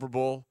in a Super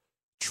Bowl,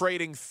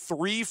 trading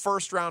 3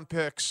 first-round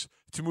picks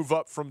to move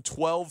up from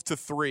 12 to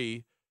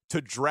 3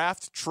 to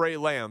draft Trey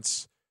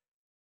Lance,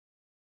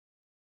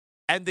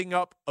 ending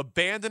up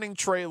abandoning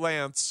Trey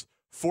Lance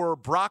for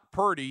Brock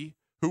Purdy,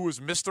 who was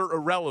Mr.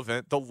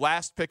 Irrelevant, the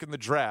last pick in the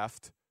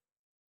draft,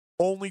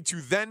 only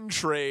to then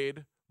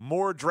trade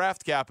more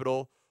draft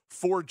capital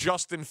for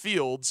Justin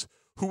Fields,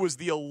 who was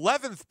the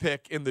 11th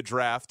pick in the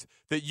draft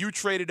that you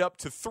traded up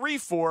to 3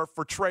 for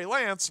Trey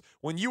Lance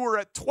when you were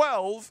at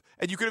 12,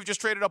 and you could have just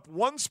traded up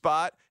one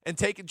spot and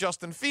taken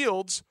Justin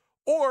Fields,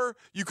 or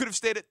you could have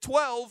stayed at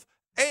 12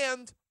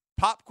 and,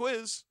 pop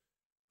quiz,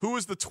 who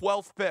was the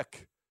 12th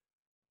pick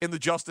in the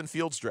Justin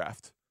Fields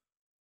draft?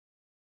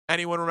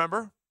 Anyone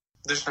remember?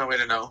 There's no way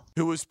to know.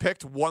 Who was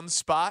picked one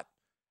spot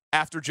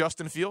after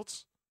Justin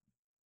Fields?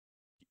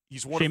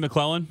 He's one. Shane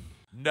McClellan?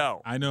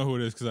 No. I know who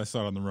it is because I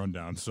saw it on the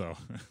rundown, so.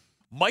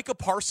 Micah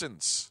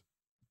Parsons.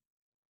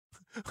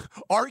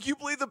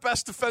 Arguably the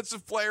best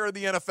defensive player in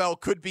the NFL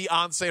could be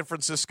on San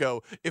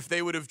Francisco if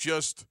they would have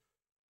just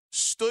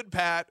stood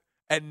pat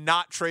and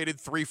not traded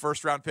 3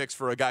 first-round picks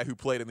for a guy who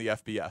played in the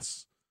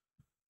FBS.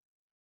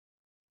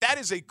 That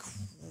is a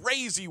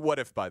crazy what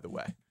if, by the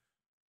way.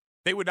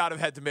 They would not have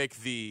had to make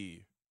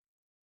a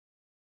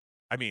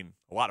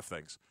lot of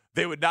things.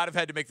 They would not have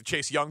had to make the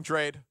Chase Young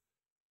trade.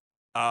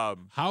 How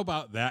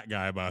about that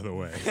guy, by the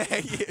way?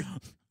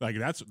 Like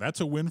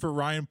that's a win for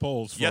Ryan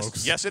Poles,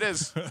 folks. Yes, it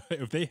is.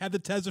 If they had the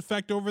Tez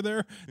effect over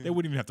there, they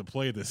wouldn't even have to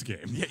play this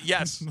game.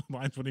 Yes, the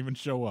lines wouldn't even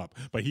show up.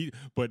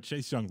 But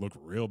Chase Young looked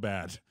real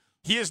bad.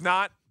 He has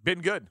not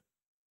been good.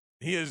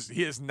 He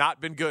has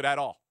not been good at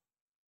all.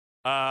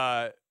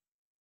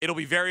 It'll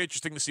be very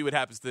interesting to see what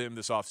happens to him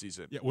this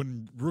offseason. Yeah,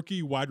 when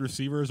rookie wide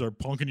receivers are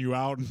punking you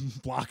out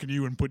and blocking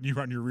you and putting you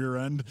on your rear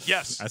end,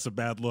 yes, that's a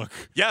bad look.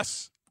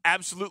 Yes,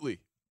 absolutely.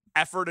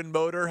 Effort and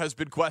motor has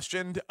been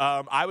questioned.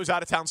 I was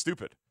out of town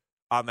stupid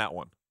on that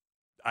one.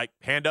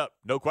 Hand up,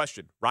 no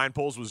question. Ryan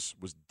Poles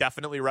was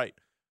definitely right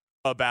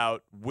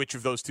about which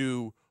of those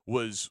two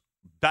was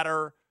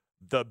better,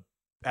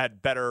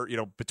 had better,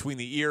 between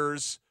the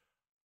ears,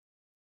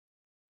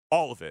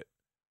 all of it.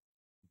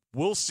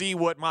 We'll see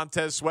what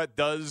Montez Sweat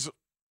does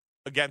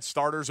against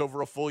starters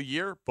over a full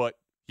year, but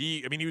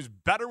he was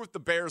better with the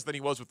Bears than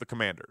he was with the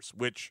Commanders,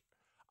 which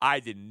I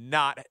did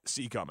not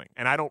see coming.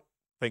 And I don't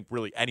think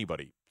really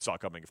anybody saw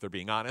coming, if they're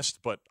being honest,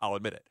 but I'll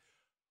admit it.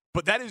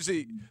 But that is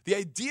the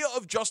idea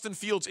of Justin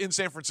Fields in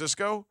San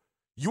Francisco.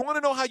 You want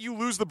to know how you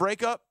lose the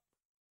breakup?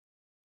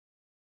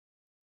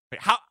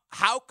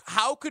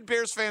 How could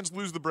Bears fans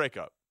lose the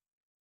breakup?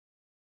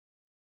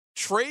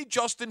 Trade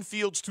Justin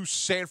Fields to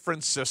San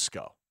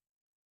Francisco,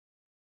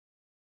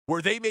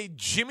 where they made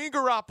Jimmy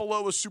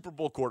Garoppolo a Super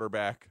Bowl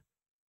quarterback,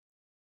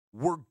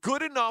 were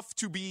good enough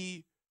to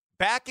be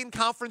back in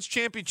conference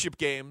championship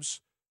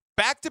games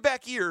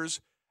back-to-back years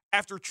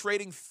after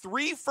trading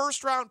 3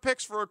 first-round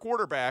picks for a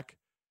quarterback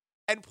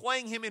and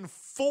playing him in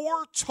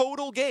 4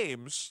 total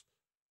games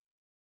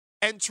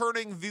and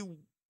turning the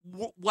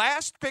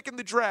last pick in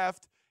the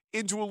draft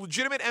into a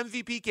legitimate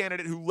MVP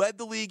candidate who led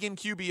the league in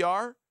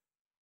QBR.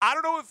 I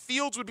don't know if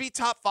Fields would be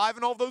top 5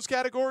 in all of those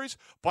categories,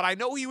 but I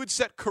know he would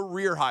set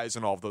career highs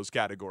in all of those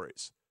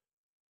categories.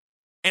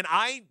 And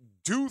I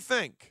do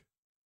think,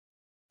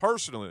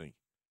 personally,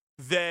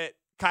 that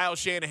Kyle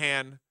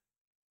Shanahan,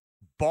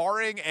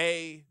 barring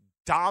a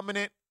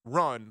dominant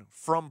run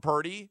from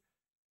Purdy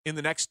in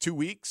the next 2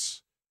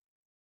 weeks,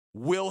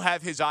 will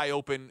have his eye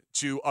open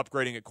to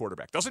upgrading at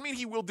quarterback. Doesn't mean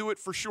he will do it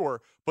for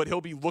sure, but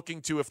he'll be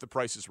looking to if the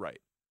price is right.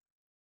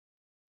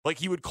 Like,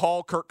 he would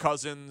call Kirk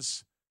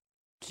Cousins.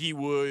 He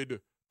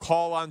would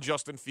call on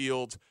Justin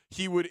Fields.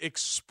 He would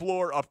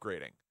explore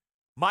upgrading.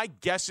 My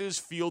guess is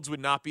Fields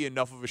would not be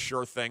enough of a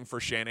sure thing for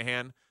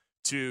Shanahan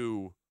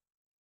to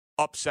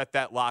upset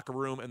that locker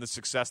room and the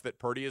success that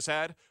Purdy has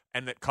had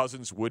and that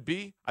Cousins would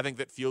be. I think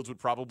that Fields would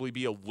probably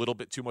be a little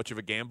bit too much of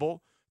a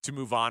gamble to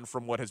move on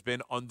from what has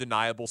been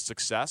undeniable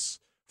success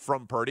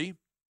from Purdy.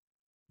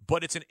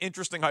 But it's an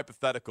interesting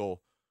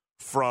hypothetical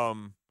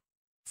from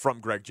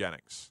Greg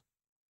Jennings.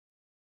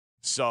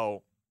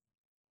 So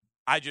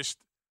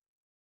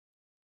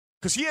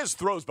because he has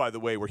throws, by the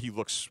way, where he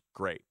looks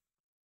great,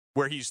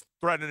 where he's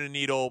threading a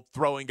needle,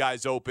 throwing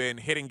guys open,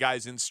 hitting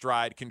guys in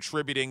stride,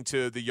 contributing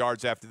to the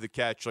yards after the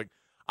catch. Like,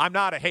 I'm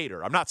not a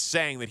hater. I'm not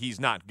saying that he's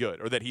not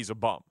good or that he's a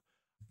bum.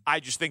 I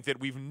just think that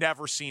we've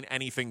never seen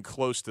anything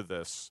close to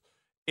this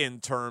in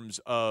terms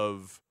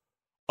of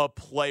a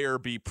player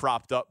be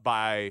propped up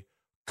by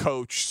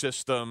coach,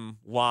 system,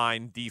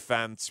 line,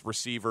 defense,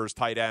 receivers,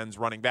 tight ends,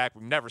 running back.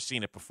 We've never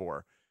seen it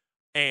before.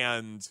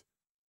 And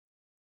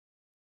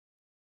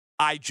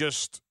I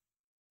just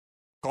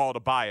call it a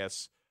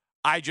bias.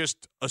 I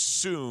just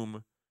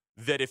assume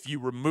that if you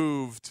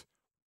removed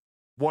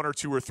one or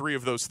two or three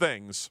of those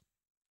things,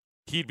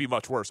 he'd be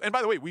much worse. And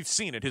by the way, we've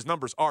seen it. His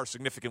numbers are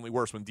significantly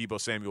worse when Deebo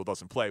Samuel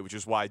doesn't play, which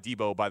is why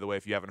Deebo, by the way,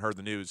 if you haven't heard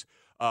the news,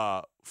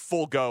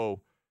 full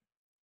go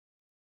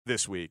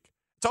this week.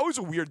 It's always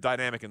a weird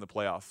dynamic in the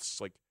playoffs.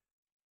 Like,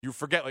 you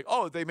forget, like,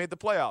 oh, they made the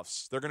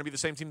playoffs. They're going to be the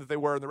same team that they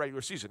were in the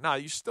regular season. Nah,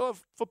 you still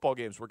have football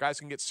games where guys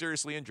can get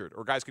seriously injured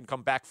or guys can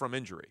come back from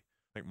injury.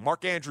 Like,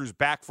 Mark Andrews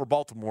back for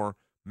Baltimore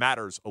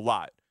matters a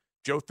lot.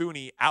 Joe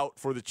Thuney out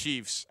for the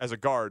Chiefs as a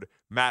guard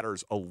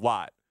matters a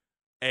lot.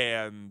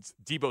 And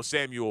Deebo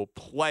Samuel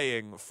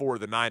playing for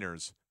the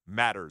Niners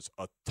matters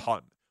a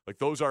ton. Like,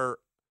 those are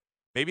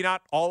maybe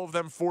not all of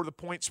them for the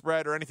point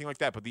spread or anything like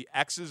that, but the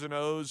X's and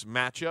O's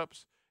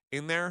matchups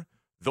in there,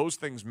 those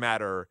things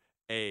matter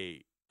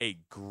a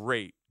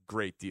great,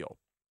 great deal.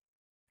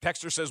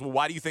 Texter says, well,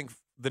 why do you think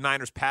the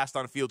Niners passed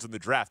on Fields in the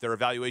draft? Their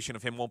evaluation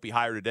of him won't be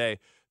higher today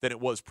than it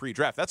was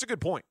pre-draft. That's a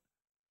good point.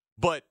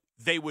 But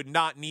they would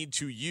not need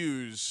to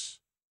use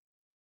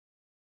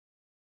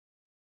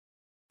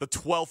the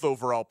 12th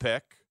overall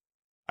pick.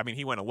 I mean,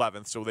 he went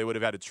 11th, so they would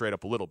have had to trade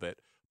up a little bit.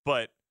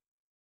 But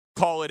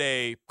call it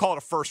a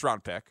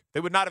first-round pick. They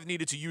would not have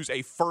needed to use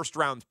a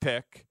first-round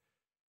pick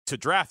to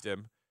draft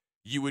him.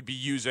 You would be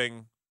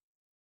using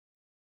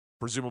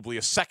presumably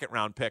a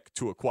second-round pick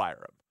to acquire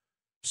him.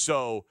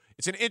 So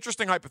it's an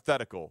interesting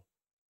hypothetical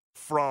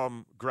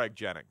from Greg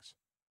Jennings.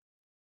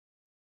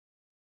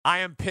 I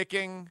am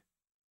picking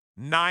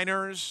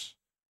Niners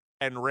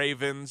and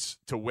Ravens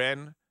to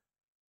win.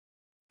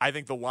 I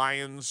think the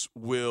Lions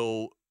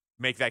will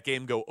make that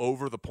game go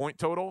over the point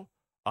total,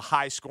 a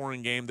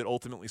high-scoring game that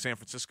ultimately San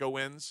Francisco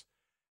wins.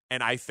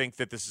 And I think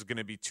that this is going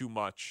to be too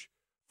much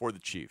for the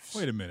Chiefs.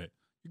 Wait a minute.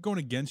 You're going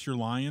against your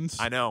Lions?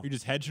 I know. You're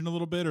just hedging a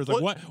little bit? Or it's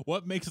like,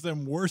 what makes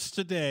them worse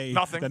today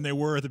than they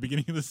were at the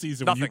beginning of the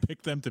season when you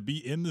picked them to be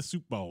in the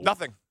Super Bowl?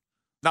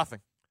 Nothing.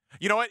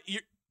 You know what?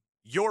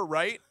 You're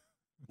right.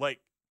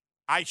 Like,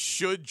 I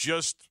should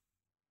just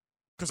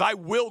 – because I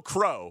will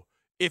crow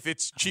if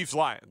it's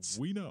Chiefs-Lions.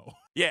 We know.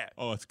 Yeah.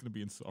 Oh, it's going to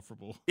be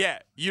insufferable. Yeah.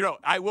 You know,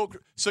 I will.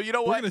 So you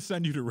know what? We're going to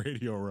send you to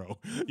Radio Row.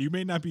 You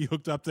may not be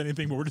hooked up to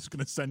anything, but we're just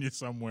going to send you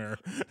somewhere.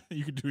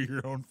 You can do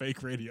your own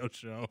fake radio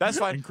show. That's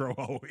fine. And crow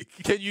all week.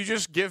 Can you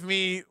just give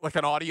me like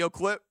an audio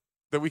clip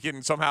that we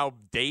can somehow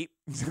date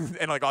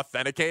and like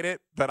authenticate it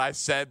that I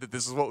said that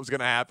this is what was going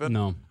to happen?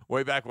 No.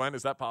 Way back when?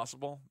 Is that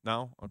possible?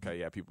 No? Okay.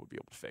 Yeah. People would be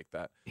able to fake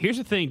that. Here's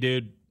the thing,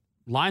 dude.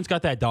 Lions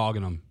got that dog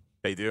in them.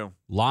 They do.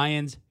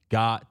 Lions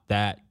got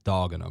that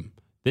dog in them.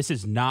 This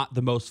is not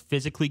the most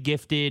physically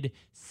gifted,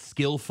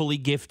 skillfully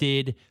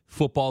gifted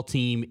football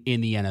team in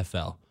the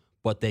NFL,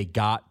 but they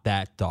got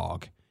that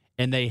dog.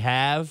 And they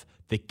have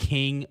the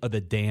king of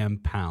the damn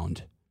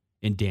pound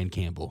in Dan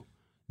Campbell.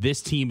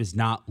 This team is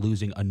not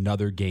losing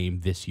another game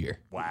this year.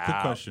 Wow.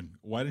 Quick question.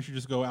 Why didn't you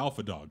just go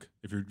alpha dog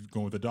if you're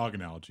going with a dog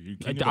analogy? You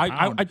king of the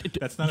pound.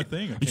 That's not a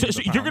thing. So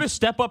you're going to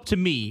step up to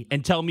me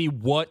and tell me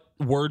what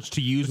words to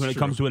use when it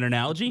comes to an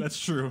analogy? That's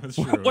true.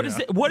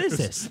 What is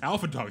this?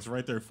 Alpha dog's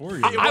right there for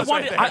you.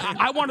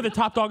 I wanted the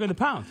top dog in the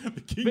pound.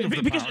 The king of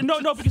the pound.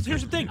 No, because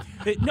here's the thing.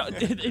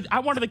 I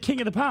wanted the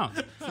king of the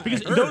pound.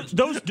 Because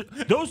those. Do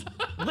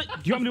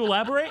you want me to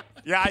elaborate?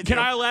 Yeah, I do. Can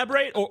I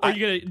elaborate, or are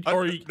you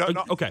gonna?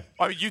 No. Okay.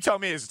 I mean, you tell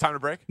me. Is it time to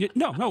break?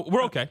 No,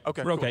 we're okay.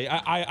 Okay, we're okay.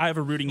 I have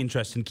a rooting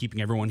interest in keeping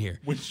everyone here.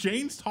 When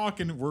Shane's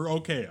talking, we're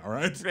okay. All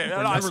right. It's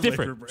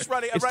different.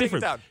 It's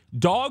different. Down.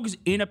 Dogs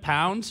in a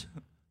pound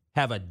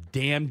have a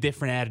damn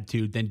different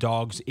attitude than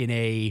dogs in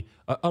a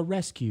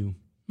rescue.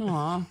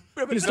 Aw.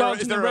 Is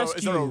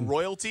there a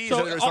royalty?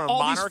 So is there a all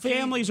monarchy? these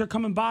families are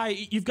coming by.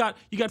 You got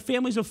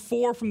families of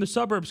 4 from the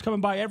suburbs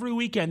coming by every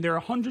weekend. There are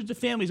hundreds of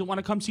families that want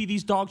to come see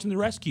these dogs in the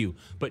rescue.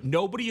 But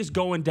nobody is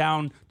going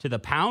down to the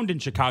pound in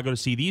Chicago to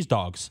see these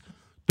dogs.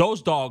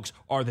 Those dogs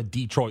are the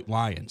Detroit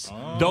Lions.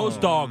 Those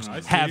dogs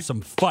have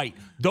some fight.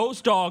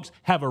 Those dogs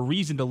have a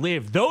reason to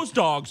live. Those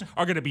dogs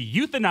are going to be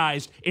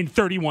euthanized in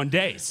 31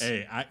 days.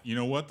 Hey, you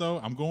know what, though?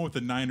 I'm going with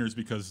the Niners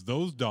because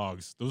those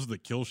dogs, those are the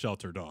kill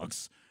shelter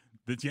dogs.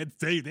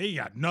 They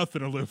got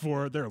nothing to live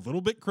for. They're a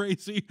little bit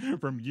crazy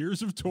from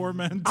years of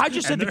torment. I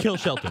just said the kill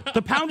shelter.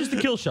 The Pound is the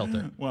kill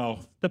shelter.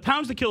 Well, the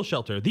Pound's the kill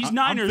shelter. These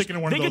Niners,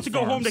 they get to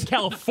go home to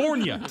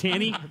California,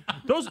 Tanny.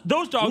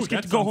 Those dogs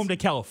get to go home to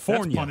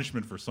California. That's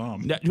punishment for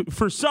some.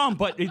 For some,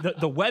 but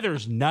the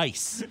weather's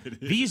nice.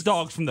 These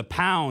dogs from the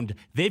Pound,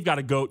 they've got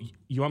to go.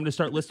 You want me to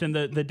start listing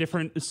the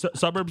different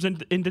suburbs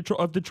in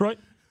Detroit?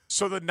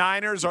 So the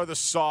Niners are the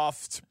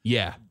soft.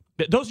 Yeah.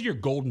 Those are your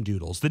golden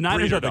doodles. The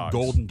Niners breeder are the dogs.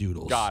 golden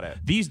doodles. Got it.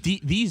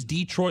 These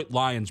Detroit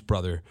Lions,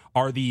 brother,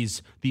 are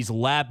these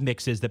lab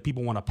mixes that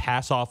people want to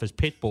pass off as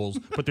pit bulls,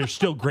 but they're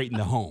still great in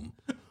the home.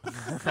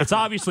 It's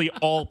obviously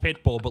all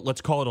pit bull, but let's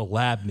call it a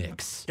lab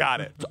mix. Got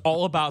it. It's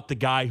all about the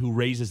guy who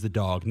raises the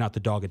dog, not the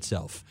dog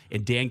itself.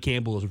 And Dan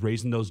Campbell is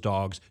raising those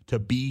dogs to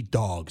be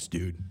dogs,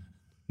 dude.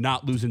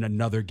 Not losing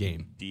another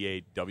game.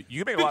 DAW.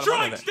 You can make a lot of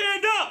money. Detroit,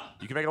 stand up!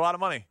 You can make a lot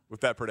of money with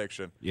that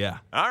prediction. Yeah.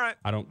 All right.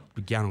 I don't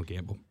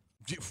gamble.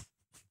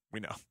 We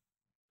know.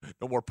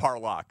 No more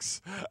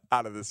parlocks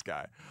out of this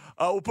guy.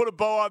 We'll put a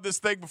bow on this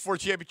thing before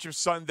Championship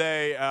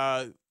Sunday.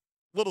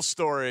 Little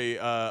story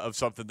of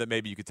something that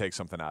maybe you could take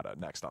something out of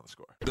next on The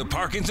Score. The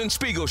Parkins and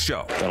Spiegel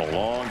Show. Been a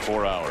long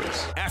 4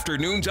 hours.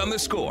 Afternoons on The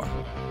Score.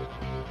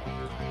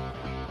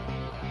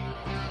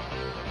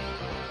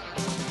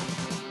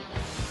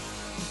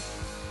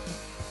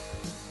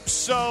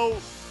 So,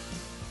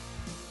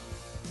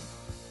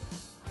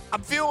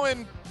 I'm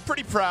feeling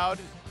pretty proud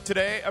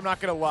today. I'm not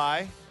going to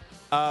lie.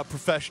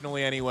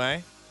 Professionally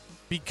anyway,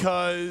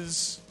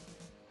 because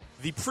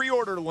the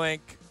pre-order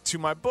link to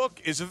my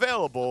book is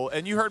available,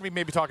 and you heard me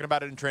maybe talking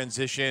about it in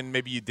transition.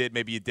 Maybe you did,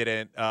 maybe you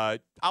didn't.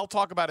 I'll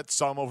talk about it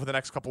some over the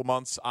next couple of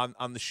months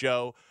on the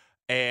show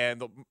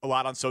and a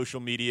lot on social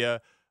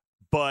media,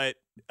 but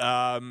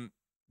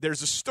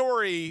there's a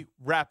story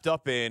wrapped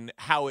up in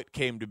how it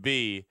came to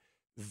be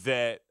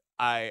that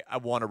I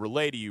want to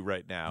relay to you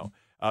right now.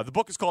 The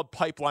book is called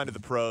Pipeline to the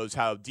Pros,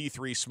 How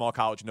D3 Small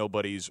College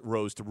Nobodies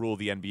Rose to Rule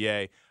the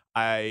NBA.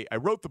 I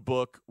wrote the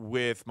book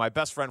with my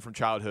best friend from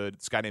childhood,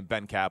 this guy named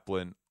Ben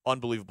Kaplan,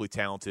 unbelievably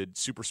talented,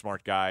 super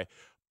smart guy,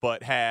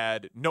 but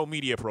had no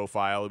media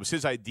profile. It was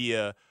his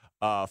idea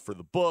for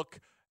the book,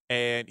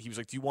 and he was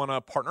like, do you want to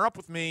partner up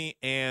with me,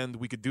 and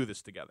we could do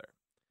this together?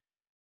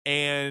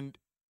 And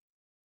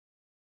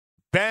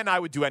Ben, I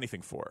would do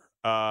anything for.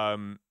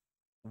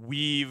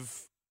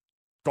 We've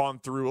gone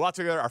through a lot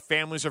together. Our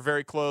families are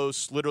very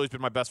close. Literally, he's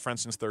been my best friend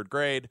since third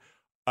grade.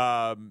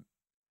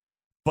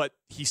 But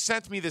he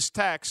sent me this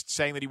text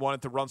saying that he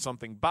wanted to run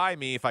something by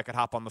me if I could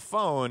hop on the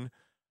phone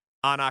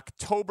on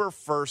October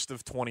 1st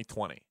of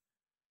 2020.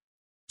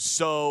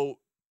 So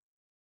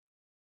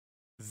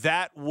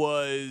that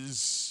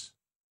was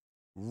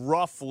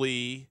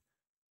roughly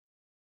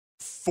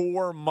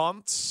 4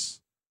 months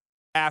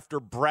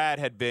after Brad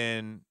had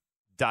been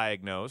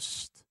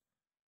diagnosed.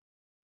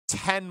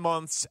 10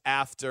 months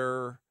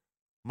after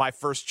my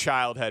first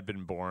child had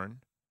been born.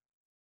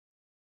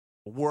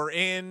 We're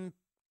in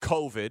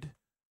COVID.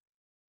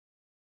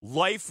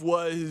 Life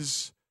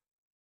was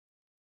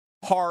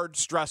hard,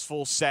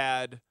 stressful,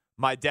 sad.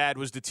 My dad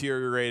was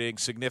deteriorating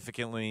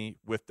significantly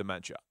with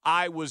dementia.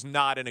 I was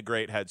not in a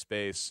great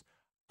headspace.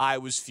 I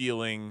was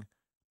feeling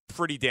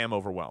pretty damn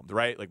overwhelmed,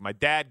 right? Like my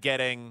dad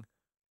getting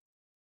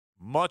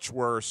much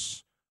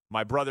worse.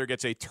 My brother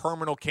gets a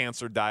terminal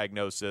cancer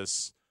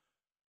diagnosis.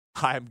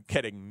 I'm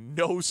getting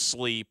no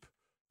sleep.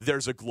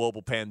 There's a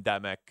global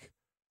pandemic.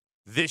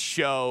 This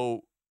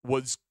show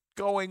was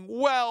going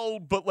well,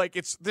 but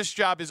this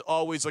job is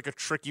always like a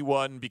tricky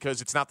one because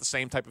it's not the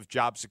same type of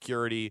job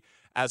security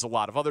as a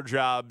lot of other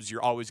jobs.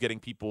 You're always getting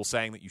people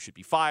saying that you should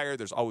be fired.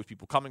 There's always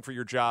people coming for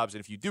your jobs.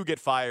 And if you do get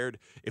fired,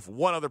 if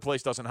one other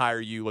place doesn't hire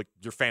you,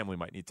 your family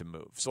might need to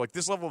move. So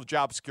this level of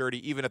job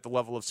security, even at the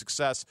level of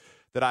success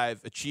that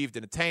I've achieved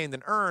and attained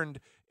and earned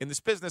in this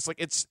business,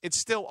 it's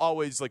still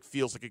always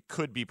feels like it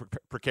could be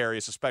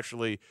precarious,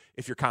 especially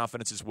if your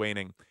confidence is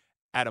waning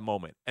at a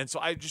moment. And so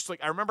I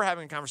remember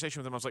having a conversation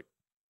with him. I was like,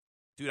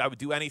 dude, I would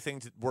do anything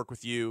to work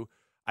with you.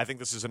 I think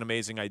this is an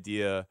amazing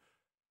idea.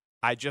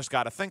 I just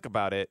got to think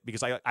about it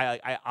because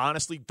I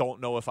honestly don't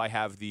know if I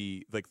have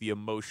the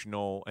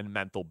emotional and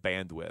mental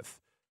bandwidth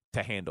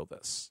to handle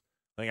this.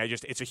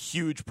 It's a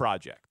huge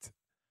project.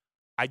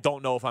 I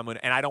don't know if I'm going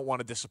to, and I don't want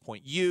to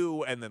disappoint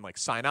you and then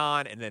sign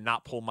on and then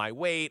not pull my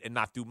weight and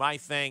not do my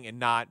thing and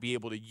not be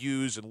able to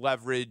use and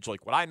leverage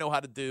what I know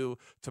how to do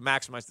to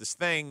maximize this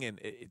thing. And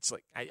it's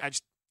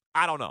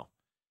I don't know.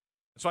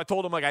 So I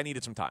told him I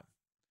needed some time.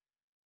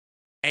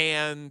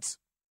 And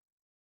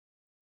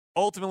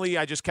ultimately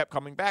I just kept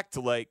coming back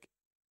to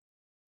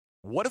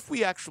what if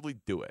we actually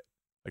do it?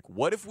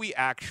 What if we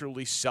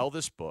actually sell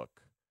this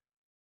book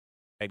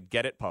and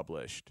get it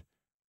published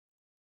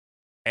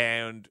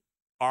and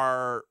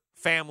our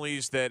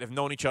families that have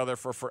known each other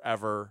for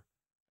forever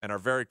and are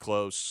very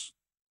close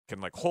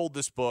can hold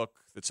this book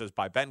that says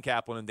by Ben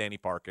Kaplan and Danny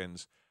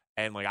Parkins,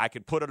 and I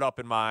could put it up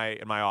in my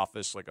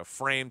office a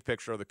framed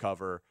picture of the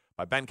cover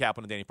by Ben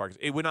Kaplan and Danny Parkins.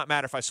 It would not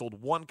matter if I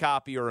sold 1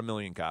 copy or 1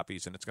 million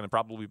copies, and it's going to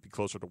probably be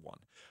closer to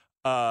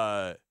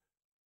 1.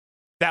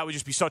 That would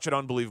just be such an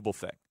unbelievable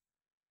thing.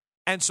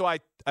 And so I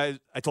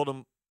told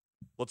him,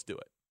 let's do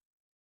it.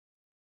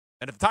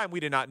 And at the time, we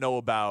did not know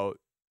about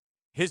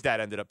his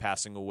dad ended up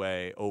passing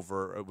away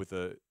over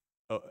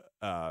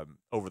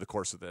the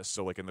course of this.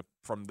 So like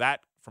from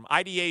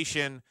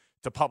ideation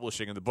to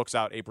publishing, and the book's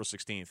out April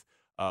 16th.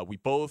 We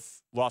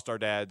both lost our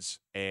dads,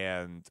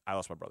 and I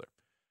lost my brother.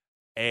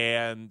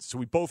 And so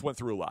we both went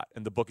through a lot,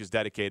 and the book is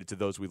dedicated to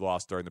those we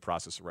lost during the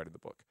process of writing the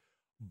book.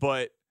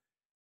 But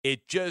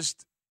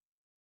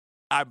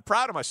I'm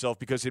proud of myself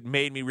because it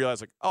made me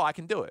realize, like, oh, I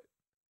can do it.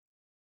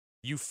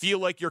 You feel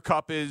like your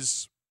cup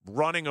is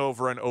running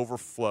over and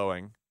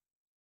overflowing,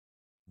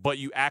 but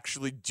you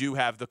actually do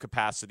have the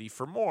capacity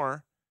for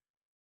more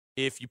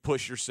if you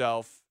push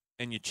yourself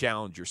and you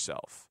challenge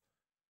yourself.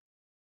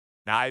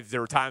 Now, there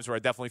were times where I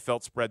definitely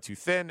felt spread too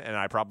thin, and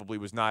I probably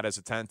was not as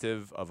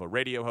attentive of a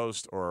radio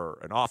host or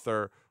an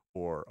author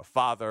or a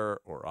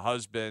father or a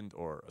husband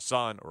or a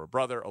son or a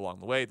brother along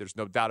the way. There's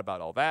no doubt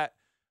about all that.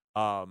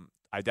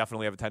 I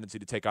definitely have a tendency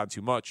to take on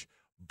too much,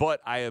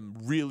 but I am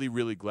really,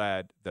 really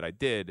glad that I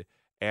did,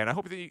 and I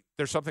hope that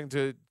there's something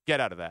to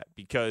get out of that,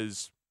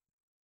 because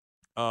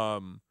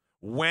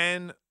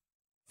when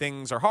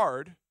things are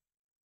hard,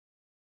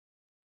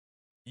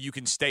 you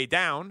can stay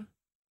down,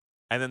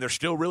 and then they're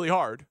still really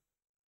hard.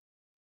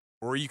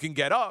 Or you can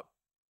get up,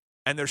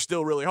 and they're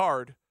still really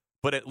hard,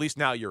 but at least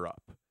now you're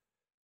up.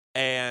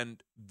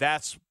 And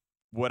that's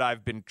what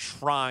I've been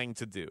trying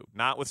to do.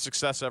 Not with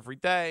success every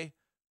day,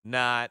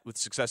 not with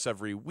success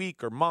every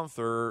week or month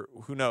or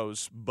who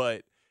knows,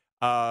 but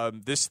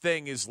this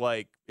thing is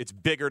like, it's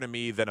bigger to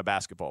me than a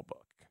basketball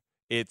book.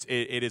 It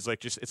is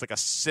like it's like a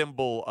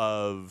symbol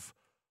of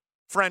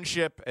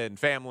friendship and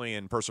family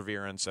and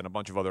perseverance and a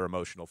bunch of other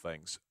emotional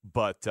things.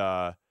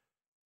 But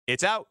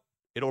it's out.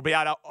 It'll be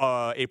out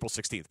April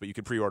 16th, but you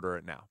can pre-order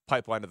it now.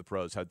 Pipeline to the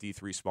Pros, how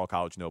D3 small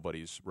college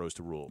nobodies rose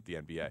to rule the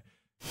NBA.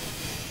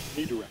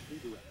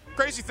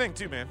 Crazy thing,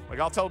 too, man. Like,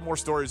 I'll tell more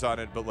stories on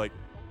it, but, like,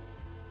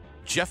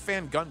 Jeff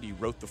Van Gundy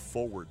wrote the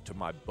foreword to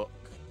my book.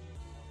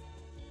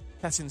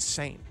 That's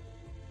insane.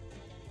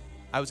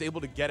 I was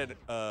able to get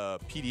a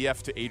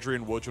PDF to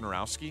Adrian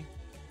Wojnarowski,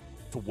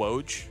 to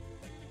Woj,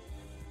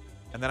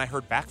 and then I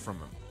heard back from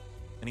him,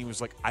 and he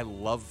was like, I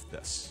love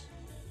this.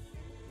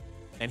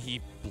 And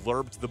he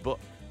blurbed the book.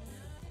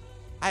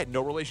 I had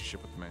no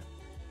relationship with the man.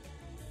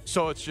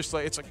 So it's just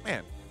like,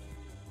 man,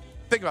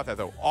 think about that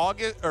though.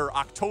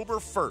 October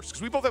 1st,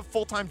 because we both have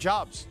full-time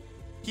jobs.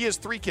 He has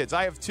 3 kids.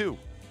 I have 2.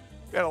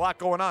 We had a lot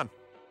going on.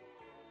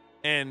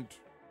 And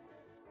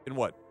in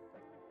what?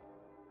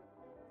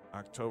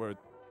 October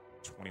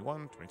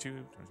 21, 22,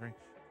 23. A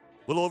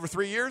little over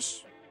 3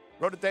 years.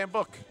 Wrote a damn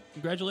book.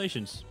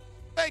 Congratulations.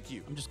 Thank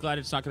you. I'm just glad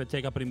it's not going to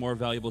take up any more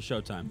valuable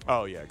showtime.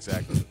 Oh, yeah,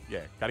 exactly.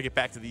 Yeah, got to get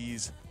back to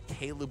these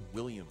Caleb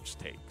Williams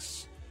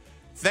takes.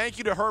 Thank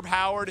you to Herb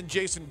Howard and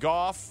Jason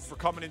Goff for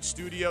coming in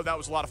studio. That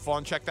was a lot of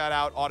fun. Check that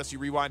out. Odyssey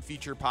Rewind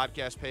feature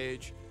podcast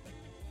page.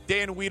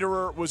 Dan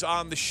Wiederer was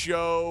on the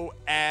show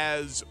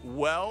as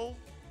well.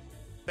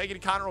 Thank you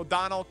to Connor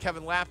O'Donnell,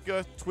 Kevin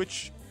Lapka,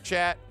 Twitch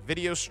chat,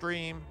 video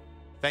stream.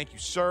 Thank you,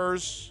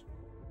 sirs.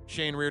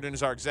 Shane Reardon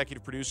is our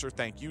executive producer.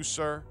 Thank you,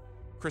 sir.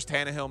 Chris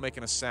Tannehill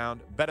making us sound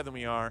better than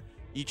we are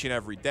each and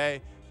every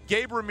day.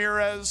 Gabe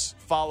Ramirez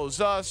follows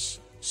us.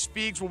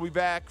 Speegs will be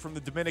back from the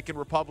Dominican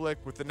Republic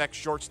with the next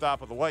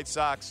shortstop of the White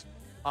Sox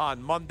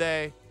on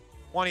Monday.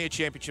 Plenty of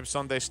Championship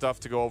Sunday stuff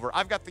to go over.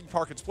 I've got the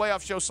Parkins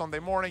Playoff Show Sunday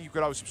morning. You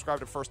could always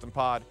subscribe to First and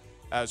Pod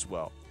as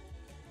well.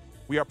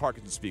 We are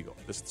Parkins and Spiegel.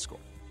 This is The Score.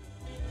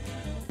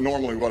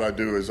 Normally what I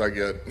do is I'll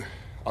get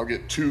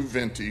 2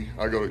 venti.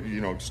 I go to,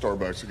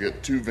 Starbucks. I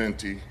get 2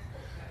 venti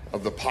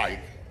of the pipe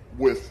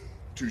with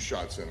 2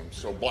 shots in them.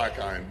 So black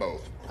eye in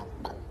both.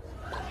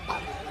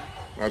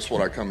 That's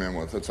what I come in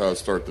with. That's how I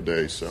start the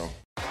day, so.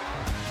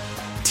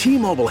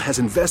 T-Mobile has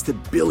invested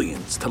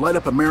billions to light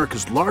up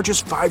America's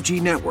largest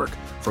 5G network,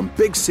 from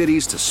big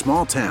cities to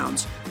small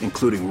towns,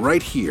 including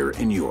right here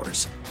in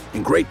yours.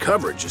 And great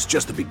coverage is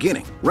just the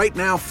beginning. Right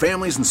now,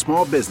 families and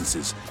small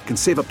businesses can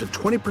save up to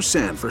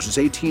 20% versus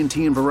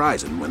AT&T and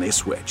Verizon when they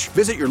switch.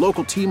 Visit your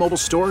local T-Mobile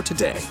store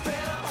today.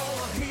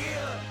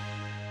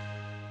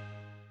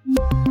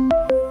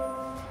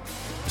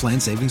 Plan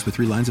savings with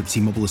 3 lines of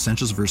T-Mobile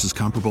Essentials versus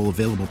comparable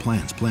available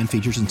plans. Plan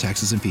features and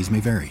taxes and fees may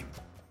vary.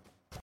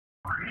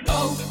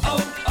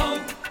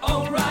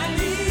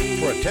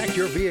 Protect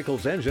your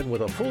vehicle's engine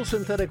with a full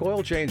synthetic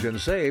oil change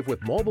and save with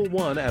Mobil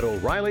 1 at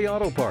O'Reilly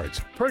Auto Parts.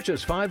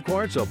 Purchase 5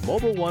 quarts of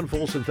Mobil 1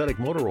 full synthetic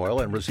motor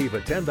oil and receive a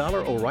 $10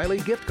 O'Reilly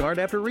gift card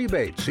after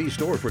rebate. See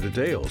store for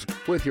details.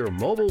 With your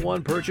Mobil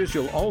 1 purchase,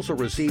 you'll also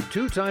receive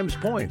 2 times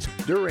points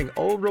during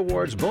O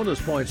Rewards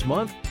Bonus Points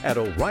Month at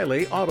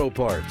O'Reilly Auto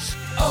Parts.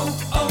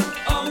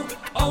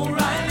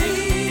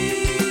 O'Reilly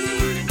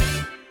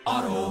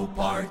Auto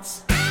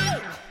Parts.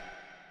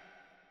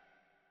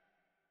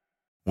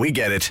 We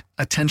get it.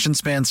 Attention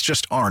spans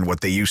just aren't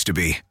what they used to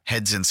be.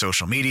 Heads in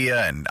social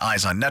media and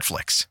eyes on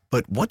Netflix.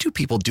 But what do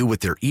people do with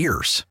their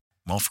ears?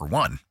 Well, for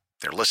one,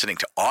 they're listening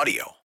to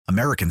audio.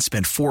 Americans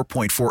spend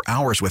 4.4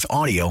 hours with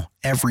audio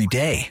every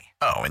day.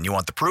 Oh, and you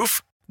want the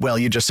proof? Well,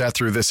 you just sat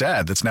through this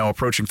ad that's now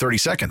approaching 30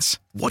 seconds.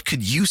 What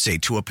could you say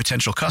to a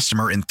potential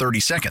customer in 30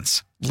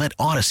 seconds? Let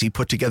Odyssey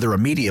put together a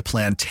media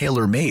plan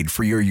tailor-made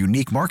for your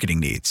unique marketing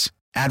needs.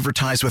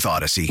 Advertise with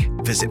Odyssey.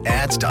 Visit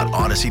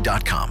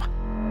ads.odyssey.com.